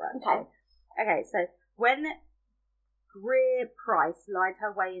the other. Actually. Okay, so, when Greer Price lied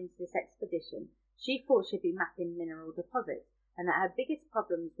her way into this expedition, she thought she'd be mapping mineral deposits, and that her biggest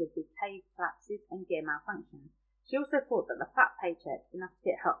problems would be cave collapses and gear malfunctions. She also thought that the fat paycheck, enough to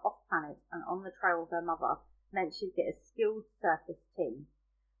get her off-planet and on the trail of her mother, meant she'd get a skilled surface team,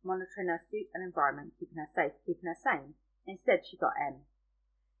 monitoring her suit and environment, keeping her safe, keeping her sane. Instead, she got M.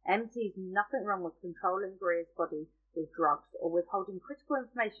 M sees nothing wrong with controlling Greer's body with drugs or withholding critical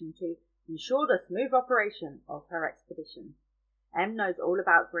information to ensure the smooth operation of her expedition. M knows all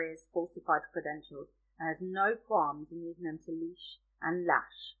about Greer's falsified credentials and has no qualms in using them to leash and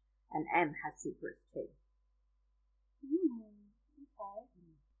lash, and M has secrets too. Okay.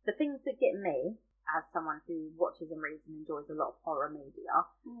 The things that get me, as someone who watches and reads and enjoys a lot of horror media,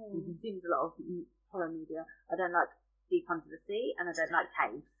 and consumes a lot of horror media, I don't like Deep Under the Sea, and I don't like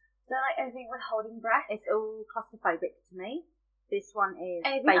caves. So like anything with holding breath? It's all claustrophobic to me. This one is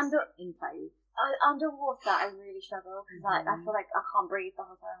Anything based in caves. Underwater, I really struggle because like I feel like I can't breathe the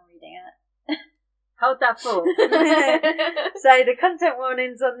whole time I'm reading it. Hold that thought. So the content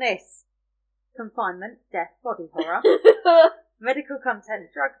warnings on this: confinement, death, body horror, medical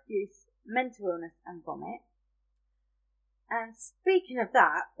content, drug abuse, mental illness and vomit. And speaking of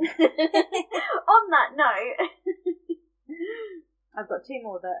that, on that note, I've got two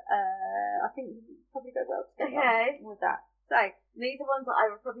more that I think probably go well together with that. So these are ones that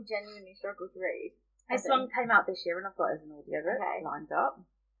I would probably genuinely struggle to read. This one came out this year and I've got it as an audio lined up.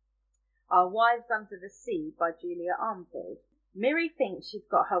 Our Wives Under the Sea by Julia Armfield. Miri thinks she's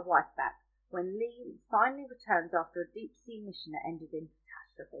got her wife back when Lee finally returns after a deep sea mission that ended in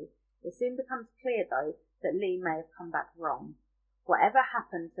catastrophe. It soon becomes clear though that Lee may have come back wrong. Whatever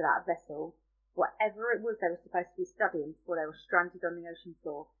happened to that vessel, whatever it was they were supposed to be studying before they were stranded on the ocean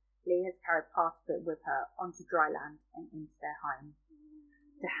floor, Lee has carried part of it with her onto dry land and into their home.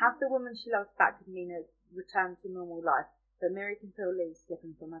 To have the woman she loves back would mean a return to normal life, but Miri can feel Lee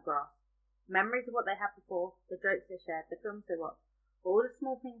slipping from her grasp. Memories of what they had before, the jokes they shared, the films they watched, all the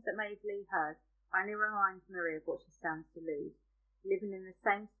small things that made Lee hers, only remind Miri of what she stands to lose. Living in the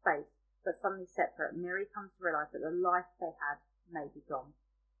same space, but suddenly separate, Miri comes to realise that the life they had may be gone.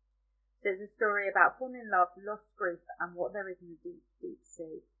 There's a story about falling in love, lost, grief, and what there is in the deep, deep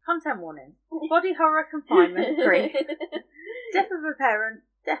sea. Content warning: body horror, confinement, grief, death of a parent,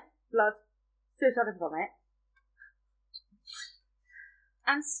 death, blood, suicide and vomit.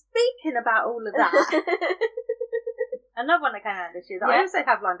 And speaking about all of that, another one that came out this year that I also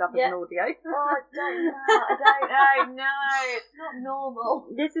have lined up as an audio. Oh, I don't know, no, it's not normal.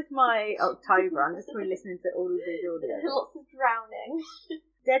 This is my October, I'm just re-listening to all of these audios. Lots of drowning.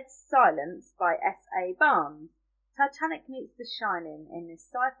 Dead Silence by S.A. Barnes. Titanic meets The Shining in this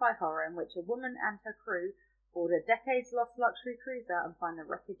sci-fi horror in which a woman and her crew board a decades-lost luxury cruiser and find the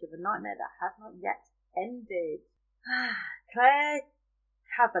wreckage of a nightmare that has not yet ended. Claire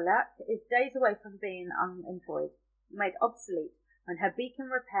Cavalac is days away from being unemployed, made obsolete when her beacon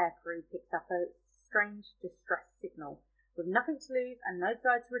repair crew picks up a strange distress signal. With nothing to lose and no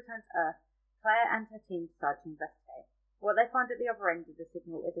desire to return to Earth, Claire and her team decide to investigate. What they find at the other end of the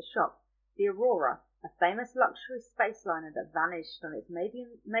signal is a shop, the Aurora, a famous luxury space liner that vanished on its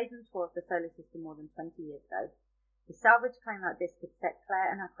maiden tour of the solar system more than 20 years ago. The salvage claim like this could set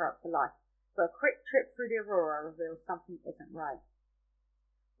Claire and her crew up for life, but a quick trip through the Aurora reveals something isn't right.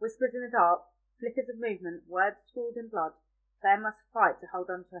 Whispers in the dark, flickers of movement, words scrawled in blood. Claire must fight to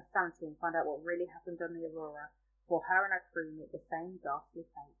hold on to her sanity and find out what really happened on the Aurora, before her and her crew meet the same ghastly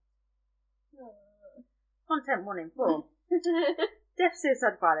fate. Content warning 4. Death,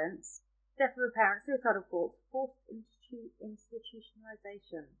 suicide, violence. Death of a parent, suicidal thoughts, forced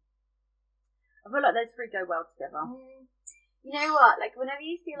institutionalisation. I feel like those three go well together. You know what? Like, whenever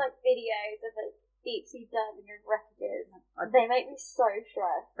you see, like, videos of, like, deep sea diving and wreckages, they make me so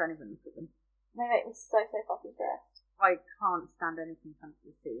stressed. Don't even look at them. They make me so fucking stressed. I can't stand anything under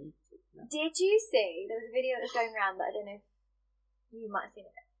the sea in particular. Did you see, there was a video that was going around that I don't know if you might have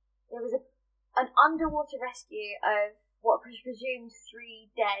seen it. There was an underwater rescue of what was presumed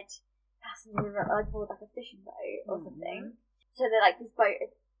 3 dead passengers aboard like a fishing boat or something. So they're like, this boat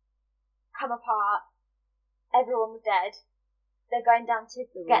had come apart, everyone was dead. They're going down to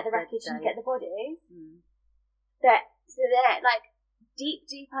get the wreckage and get the bodies. So they're like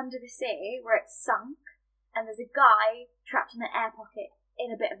deep under the sea where it's sunk, and there's a guy trapped in an air pocket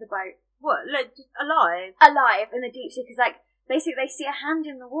in a bit of the boat. What? Like, just alive? Alive in the deep sea, because like basically they see a hand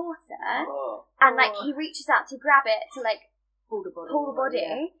in the water, and like he reaches out to grab it to like pull the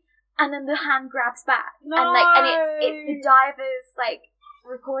body, and then the hand grabs back, and it's the divers like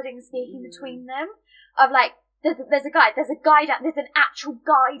recording, speaking between them of like. There's an actual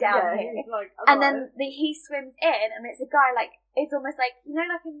guy down here, like, and then he swims in, and it's a guy like, it's almost like, you know,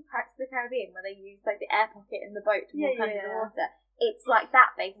 like in Pirates of the Caribbean where they use like the air pocket in the boat to walk under the water. It's like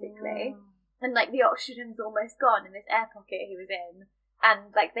that basically, and like the oxygen's almost gone in this air pocket he was in, and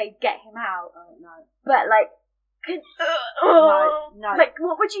like they get him out. Oh no! But like, no. Like,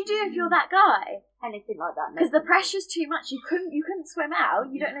 what would you do if you're that guy? Anything like that? Because the pressure's too much. You couldn't swim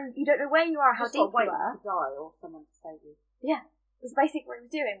out. You don't know where you are, how deep you are. To die or someone to save you. Yeah, was basically what he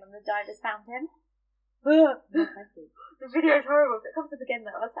was doing when the divers found him. The video is horrible. If it comes up again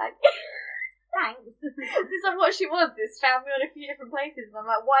though, I was like, thanks. This is like what she wants. It's found me on a few different places, and I'm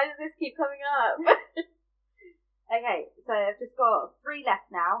like, why does this keep coming up? Okay, so I've just got 3 left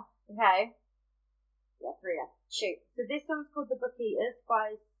now. Okay. Yeah, 3 left. Shoot. So this one's called The Book Eaters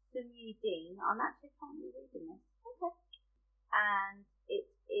by Sunyi Dean. I'm actually currently reading this. Okay. And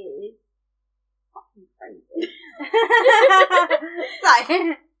it is fucking crazy.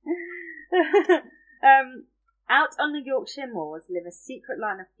 Out on the Yorkshire moors live a secret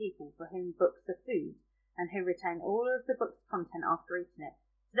line of people for whom books are food and who retain all of the book's content after eating it.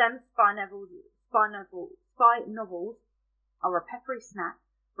 To them, spy novels are a peppery snack.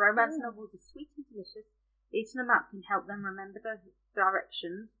 Romance novels are sweet and delicious. Eating a map can help them remember the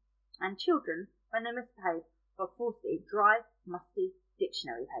directions. And children, when they misbehave, are forced to eat dry, musty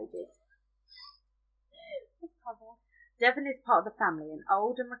dictionary pages. Devon is part of the family, an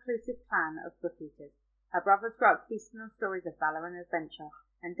old and reclusive clan of book eaters. Her brothers grow up feasting on stories of valour and adventure,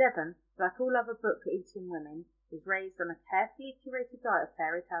 and Devon, like all other book-eating women, is raised on a carefully curated diet of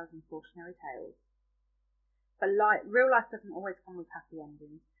fairy tales and cautionary tales. But real life doesn't always come with happy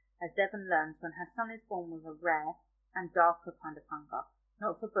endings, as Devon learns when her son is born with a rare and darker kind of hunger,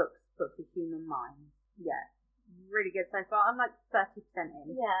 not for books, but for human minds. Yeah, really good so far. I'm like 30%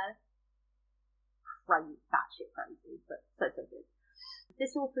 in. Yeah. Crazy, batshit crazy, but so good.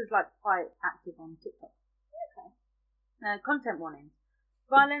 This author's like quite active on TikTok. Okay. Content warnings: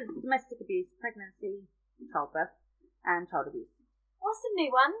 violence, domestic abuse, pregnancy, childbirth, and child abuse. What's some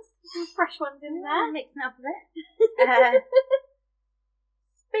new ones? Some fresh ones in there. Mixing up a bit.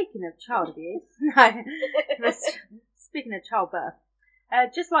 Speaking of child abuse, speaking of childbirth,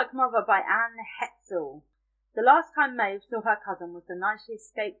 Just Like Mother by Anne Hetzel. The last time Maeve saw her cousin was the night she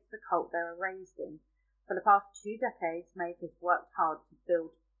escaped the cult they were raised in. For the past 2 decades, Maeve has worked hard to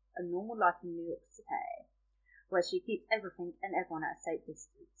build a normal life in New York City, where she keeps everything and everyone at a safe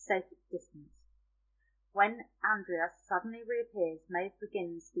distance. When Andrea suddenly reappears, Maeve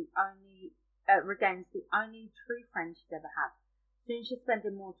regains the only true friend she's ever had. Soon she's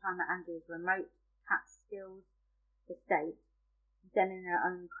spending more time at Andrea's remote Catskills estate than in her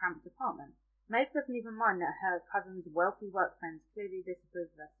own cramped apartment. Maeve doesn't even mind that her cousin's wealthy work friends clearly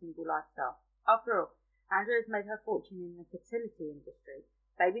disapprove of her single lifestyle. After all, Andrea has made her fortune in the fertility industry.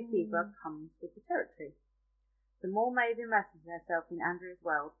 Baby fever comes with the territory. The more Maeve immerses herself in Andrea's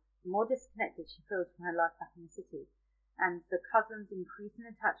world, the more disconnected she feels from her life back in the city, and the cousin's increasing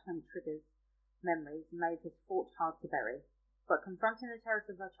attachment triggers memories Maeve has fought hard to bury. But confronting the terrors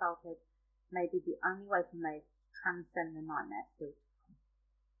of her childhood may be the only way for Maeve to transcend the nightmare still to come.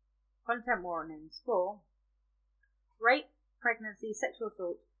 Content warnings for rape, pregnancy, sexual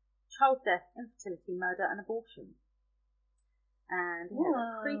assault, child death, infertility, murder, and abortion. And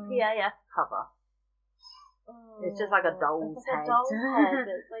a creepy AF cover. It's just like a doll's head. It's like a doll's head.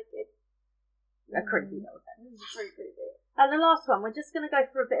 It's like a creepy doll's head. It's pretty creepy. And the last one, we're just going to go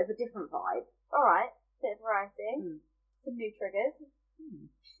for a bit of a different vibe. Alright, bit of variety. Some new triggers.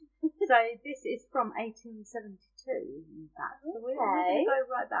 So this is from 1872, in fact. So we're going to go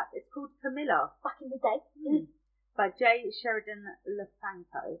right back. It's called Camilla. Back in the day. By J. Sheridan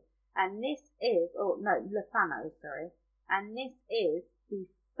LeFano. And this is, LeFano, sorry. And this is the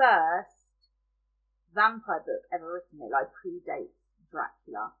first vampire book ever written. It predates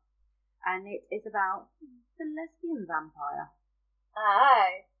Dracula. And it is about the lesbian vampire.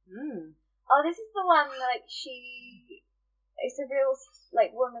 Oh, this is the one, it's a real,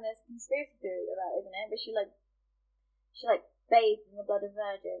 woman there's a conspiracy theory about, isn't it? But she bathed in the blood of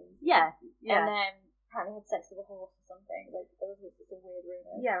virgins. Yeah. And then apparently had sex with a horse or something. There was just a weird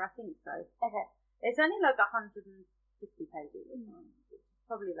rumour. Yeah, I think so. Okay. It's only 150 pages.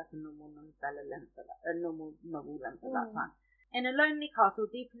 Probably a normal novella length, a normal novel length at that time. In a lonely castle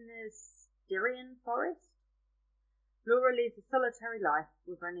deep in the Styrian forest, Laura leads a solitary life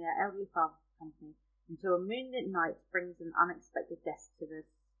with only her elderly father's company until a moonlit night brings an unexpected death to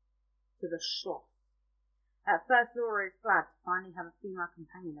the Schloss. At first, Laura is glad to finally have a female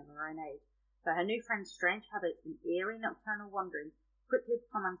companion of her own age, but her new friend's strange habits and eerie nocturnal wanderings quickly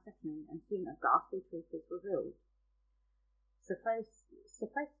become unsettling, and soon a ghastly truth is revealed.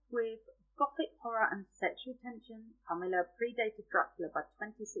 Sufficed with gothic horror and sexual tension, Camilla predated Dracula by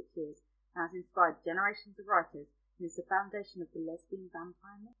 26 years and has inspired generations of writers and is the foundation of the lesbian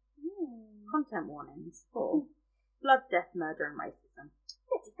vampire myth. Content warnings for blood, death, murder, and racism.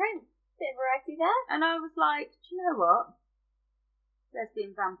 Bit different. Bit of variety there. And I was like, do you know what?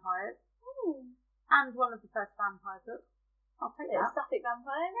 Lesbian vampires. And one of the first vampire books. I'll take that. Sapphic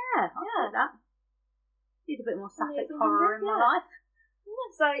vampire. Yeah, I'll take that. Need a bit more sapphic 1800s, horror in my yeah. life.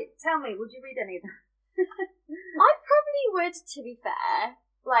 So, tell me, would you read any of that? I probably would, to be fair.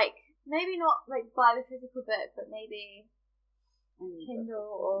 Like, maybe not like buy the physical book, but maybe Kindle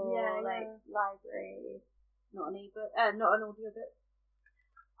or library. Not an ebook, not an audio book.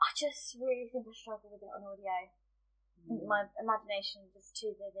 I just really think I struggle with it on audio. I think my imagination is just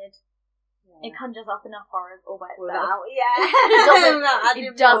too vivid. Yeah. It conjures up enough horror all by itself.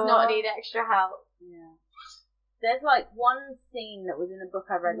 It does not need extra help. Yeah. There's like one scene that was in a book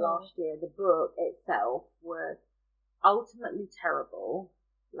I read last year. The book itself was ultimately terrible.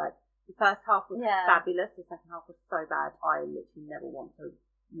 Like, the first half was fabulous, the second half was so bad, I literally never want to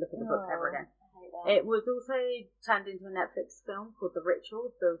look at the book ever again. It was also turned into a Netflix film called The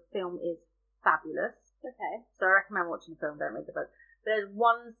Ritual. The film is fabulous. Okay. So I recommend watching the film, don't read the book. There's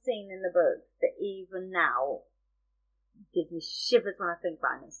one scene in the book that even now gives me shivers when I think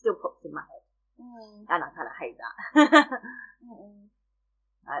about it, and it still pops in my head. And I kind of hate that.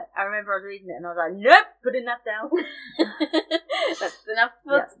 I remember I was reading it and I was like, nope, putting that down. That's enough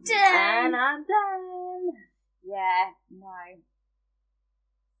for today. And I'm done. Yeah, no.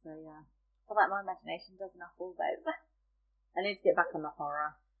 So yeah. I feel like my imagination does enough all those. I need to get back on the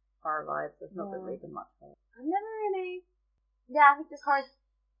horror vibes. I've not been reading much horror. I've never really... Yeah, I think this horror...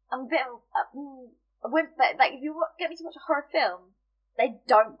 I'm a bit of a wimp, but like, if you get me to watch a horror film, they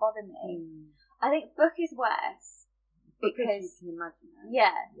don't bother me. I think book is worse. Because you can imagine it.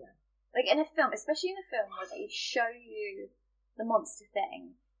 Yeah. Like in a film, especially in a film where they show you the monster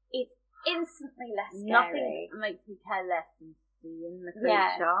thing, it's instantly less scary. Nothing makes me care less than seeing the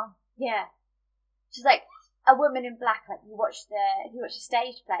creature. Yeah. She's like a woman in black. Like you watch a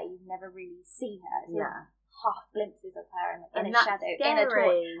stage play, you never really see her. So half glimpses of her in a shadow, in a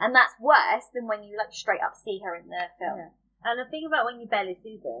torch, and that's worse than when you like straight up see her in the film. Yeah. And the thing about when you barely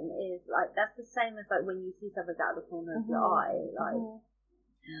see them is, like, that's the same as, like, when you see something out of the corner of your eye, like...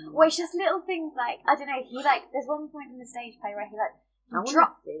 Well, it's just little things, like, I don't know, he, like, there's one point in the stage play where he, like, I want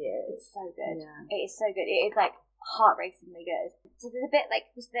to see it. It's so good. Yeah. It is so good. It is, like, heart-racingly good. So there's a bit,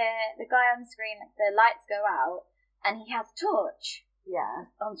 like, was the guy on screen, like, the lights go out, and he has a torch. Yeah.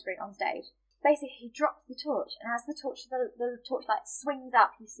 On screen, on stage. Basically, he drops the torch, and as the torchlight swings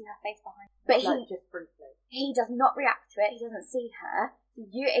up, you see her face behind him. But like, just briefly. He does not react to it. He doesn't see her. So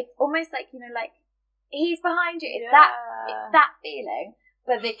it's almost like, you know, like, he's behind you. It's that feeling.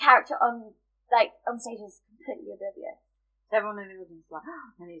 But the character on stage is completely oblivious. Everyone in the audience is like,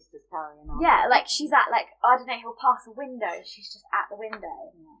 and he's just carrying on. Yeah, like, she's at, like, I don't know, he'll pass a window. She's just at the window.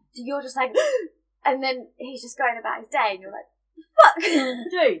 Yeah. So you're just like, and then he's just going about his day, and you're like, fuck!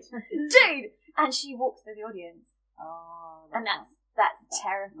 Dude! And she walks through the audience. Oh. And that's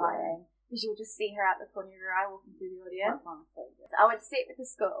terrifying. Because you'll just see her out the corner of your eye walking through the audience. So I went to sit with the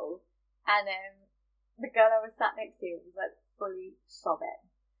school, and the girl I was sat next to was like fully sobbing,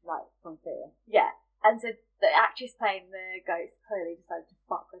 like from fear. Yeah. And so the actress playing the ghost clearly decided to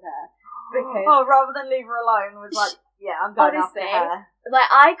fuck with her. Because rather than leave her alone, was like, yeah, I'm going after her. Like,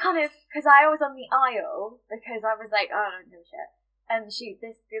 I kind of, because I was on the aisle, because I was like, oh, I don't give a shit. And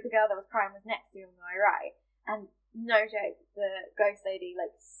the girl that was crying was next to me on my right. And no joke, the ghost lady,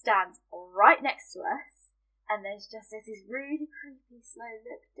 like, stands right next to us. And there's just this really creepy, slow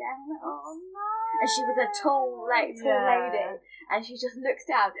look down at us. Oh, no. And she was a tall lady. And she just looks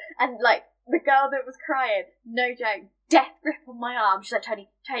down. And, like, the girl that was crying, no joke, death grip on my arm. She's like, Tony.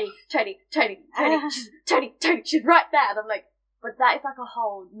 She's right there. And I'm like, but that is like a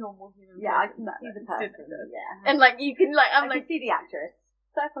whole normal human person. Yeah, I can see the person. Yeah. And, like, you can, like, I can see the actress.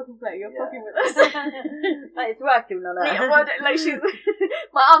 So fucking play, you're fucking with us. Like, it's working on her. Yeah, well, like, she's...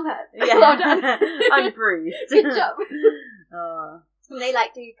 My arm hurts. Yeah. Well done. I'm bruised. Good job. And they,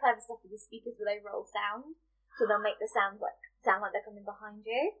 like, do clever stuff with the speakers where they roll sound. So they'll make the sound like they're coming behind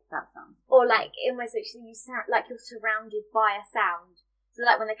you. That sounds... Or, like, almost like you sound like you're surrounded by a sound. So,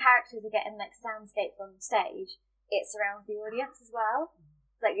 like, when the characters are getting, like, soundscape on stage, it surrounds the audience as well.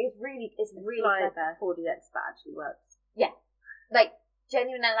 It's, like, it's really like clever. 4DX, but actually works. Yeah. Like,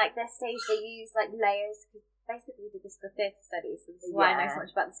 genuinely, like, their stage, they use, like, layers. Basically, we did this for theatre studies, so this is why I know so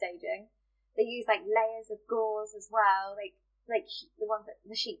much about the staging. They use, like, layers of gauze as well, like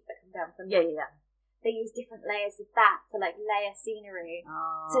the sheets that come down from They use different layers of that to, like, layer scenery.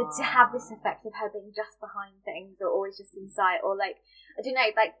 So to have this effect of her being just behind things or always just in sight, or, like, I don't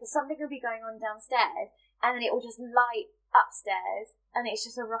know, like, something will be going on downstairs and then it will just light upstairs and it's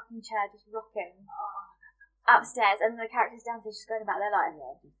just a rocking chair just rocking upstairs, and the characters downstairs just going about their life,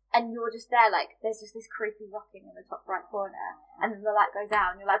 and you're just there, like, there's just this creepy rocking in the top right corner, and then the light goes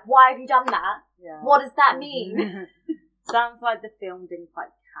out, and you're like, why have you done that? Yeah. What does that mean? Sounds like the film didn't quite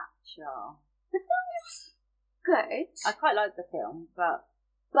capture. The film is good. I quite like the film, but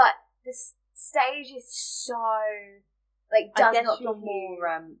the stage is so like does I guess not you're give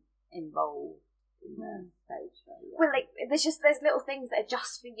more involved in the stage show. Yeah. Well, like there's little things that are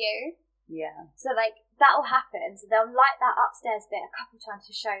just for you. Yeah. So like that'll happen. So they'll light that upstairs bit a couple of times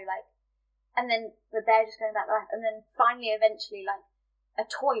to show like, and then but they're just going back the left, and then finally eventually like a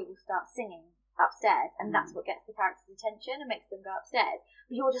toy will start singing upstairs, and that's what gets the characters' attention and makes them go upstairs.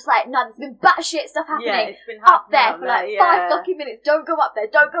 But you're just like, no, there's been batshit stuff happening it's been up there for like 5 fucking minutes. Don't go up there.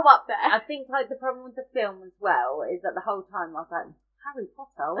 Don't go up there. I think like the problem with the film as well is that the whole time I was like, Harry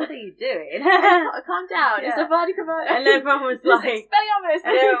Potter, what are you doing? Calm down. It's a Vardy Cavani. And everyone was like, Expelliarmus.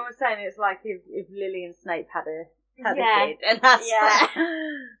 and everyone was saying it's like if Lily and Snape had a kid, and that's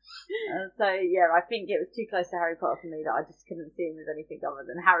so yeah, I think it was too close to Harry Potter for me that I just couldn't see him as anything other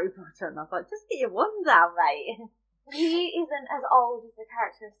than Harry Potter, and I was like, just get your wand out, mate. He isn't as old as the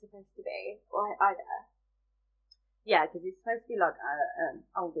character is supposed to be, or either. Yeah, because he's supposed to be like an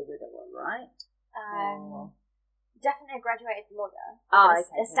older widower, right? Definitely a graduated lawyer.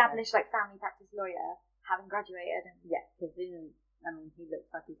 Established like family practice lawyer, having graduated. And yeah, because he looks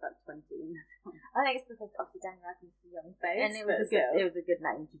like he's like 20. I think it's because obviously Daniel Radcliffe's a young face, and it was a good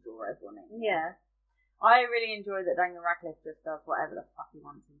name to draw everyone in. Yeah. I really enjoy that Daniel Radcliffe just does whatever the fuck he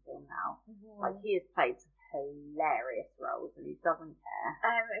wants in film now. Mm-hmm. Like, he has played some hilarious roles and he doesn't care.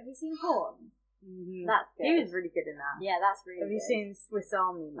 Have you seen Horns? Mm-hmm. That's good. He was really good in that. Yeah, that's really good. Have you seen Swiss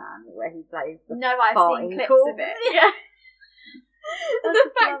Army Man, where he plays the No, I've seen clips of it. Yeah.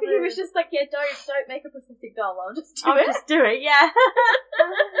 The fact that he was just like, yeah, don't make a prosthetic doll, I'll just do it, yeah.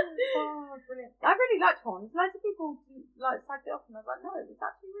 Oh, brilliant. I really liked Horns. Loads of people like slagged it off and I was like, no, it was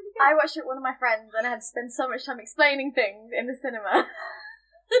actually really good. I watched it with one of my friends and I had to spend so much time explaining things in the cinema.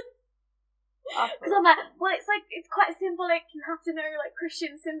 Because I'm like, well, it's quite symbolic. You have to know like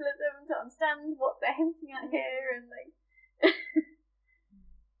Christian symbolism to understand what they're hinting at here, and like.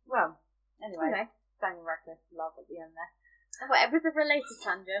 Well, anyway, Daniel Radcliffe, love at the end there. Well, it was a related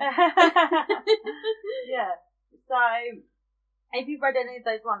tangent. Yeah. So, if you've read any of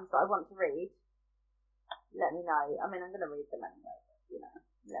those ones that I want to read, let me know. I mean, I'm going to read them anyway, but,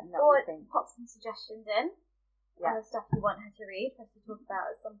 let me know what you think. Pop some suggestions in. Yeah. Stuff you want her to read, for us to talk about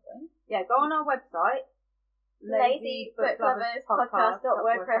at some point. Yeah, go on our website,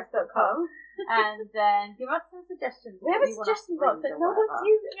 lazybookloverspodcast.wordpress.com, and give us some suggestions. We have a suggestion box that no one's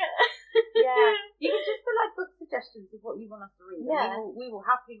using it. Yeah, you can just put like book suggestions of what you want us to read. Yeah, and we will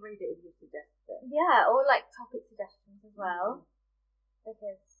happily read it if you suggest it. Yeah, or like topic suggestions as well,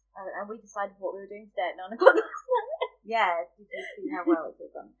 because and we decided what we were doing today at 9 o'clock last night. Yeah, did you see how well it's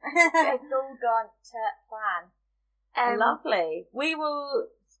all gone? It's all gone to plan. Lovely. We will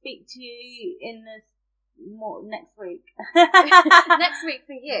speak to you in this next week. Next week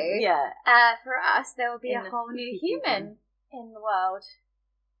for you. Yeah. For us, there will be a whole new human in the world.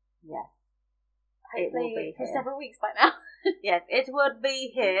 Yes. Hopefully for several weeks by now. Yes, it will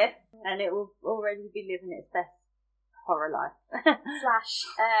be here, and it will already be living its best horror life. /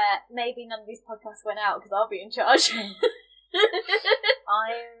 maybe none of these podcasts went out because I'll be in charge.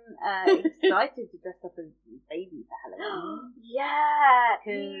 I'm excited to dress up as a baby for Halloween. Yeah,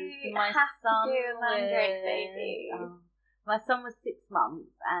 because my son to do a Mandrake baby. My son was 6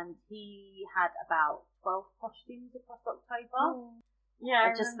 months and he had about 12 costumes across October.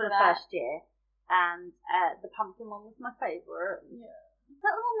 Yeah, just for the first year. And the pumpkin one was my favourite. Yeah. Is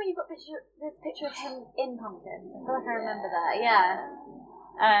that the one where you got this picture of him in pumpkin? I feel like I remember that. Yeah.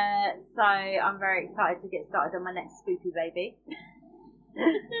 So I'm very excited to get started on my next spooky baby.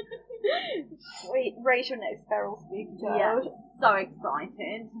 Wait, raise your next feral spooky child. Yeah, so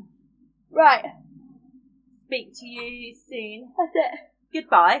excited. Right. Speak to you soon. That's it.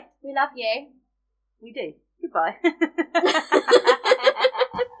 Goodbye. We love you. We do. Goodbye.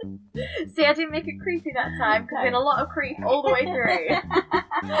 See, I didn't make it creepy that time because we had a lot of creep all the way through.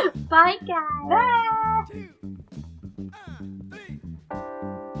 Bye, guys. Bye.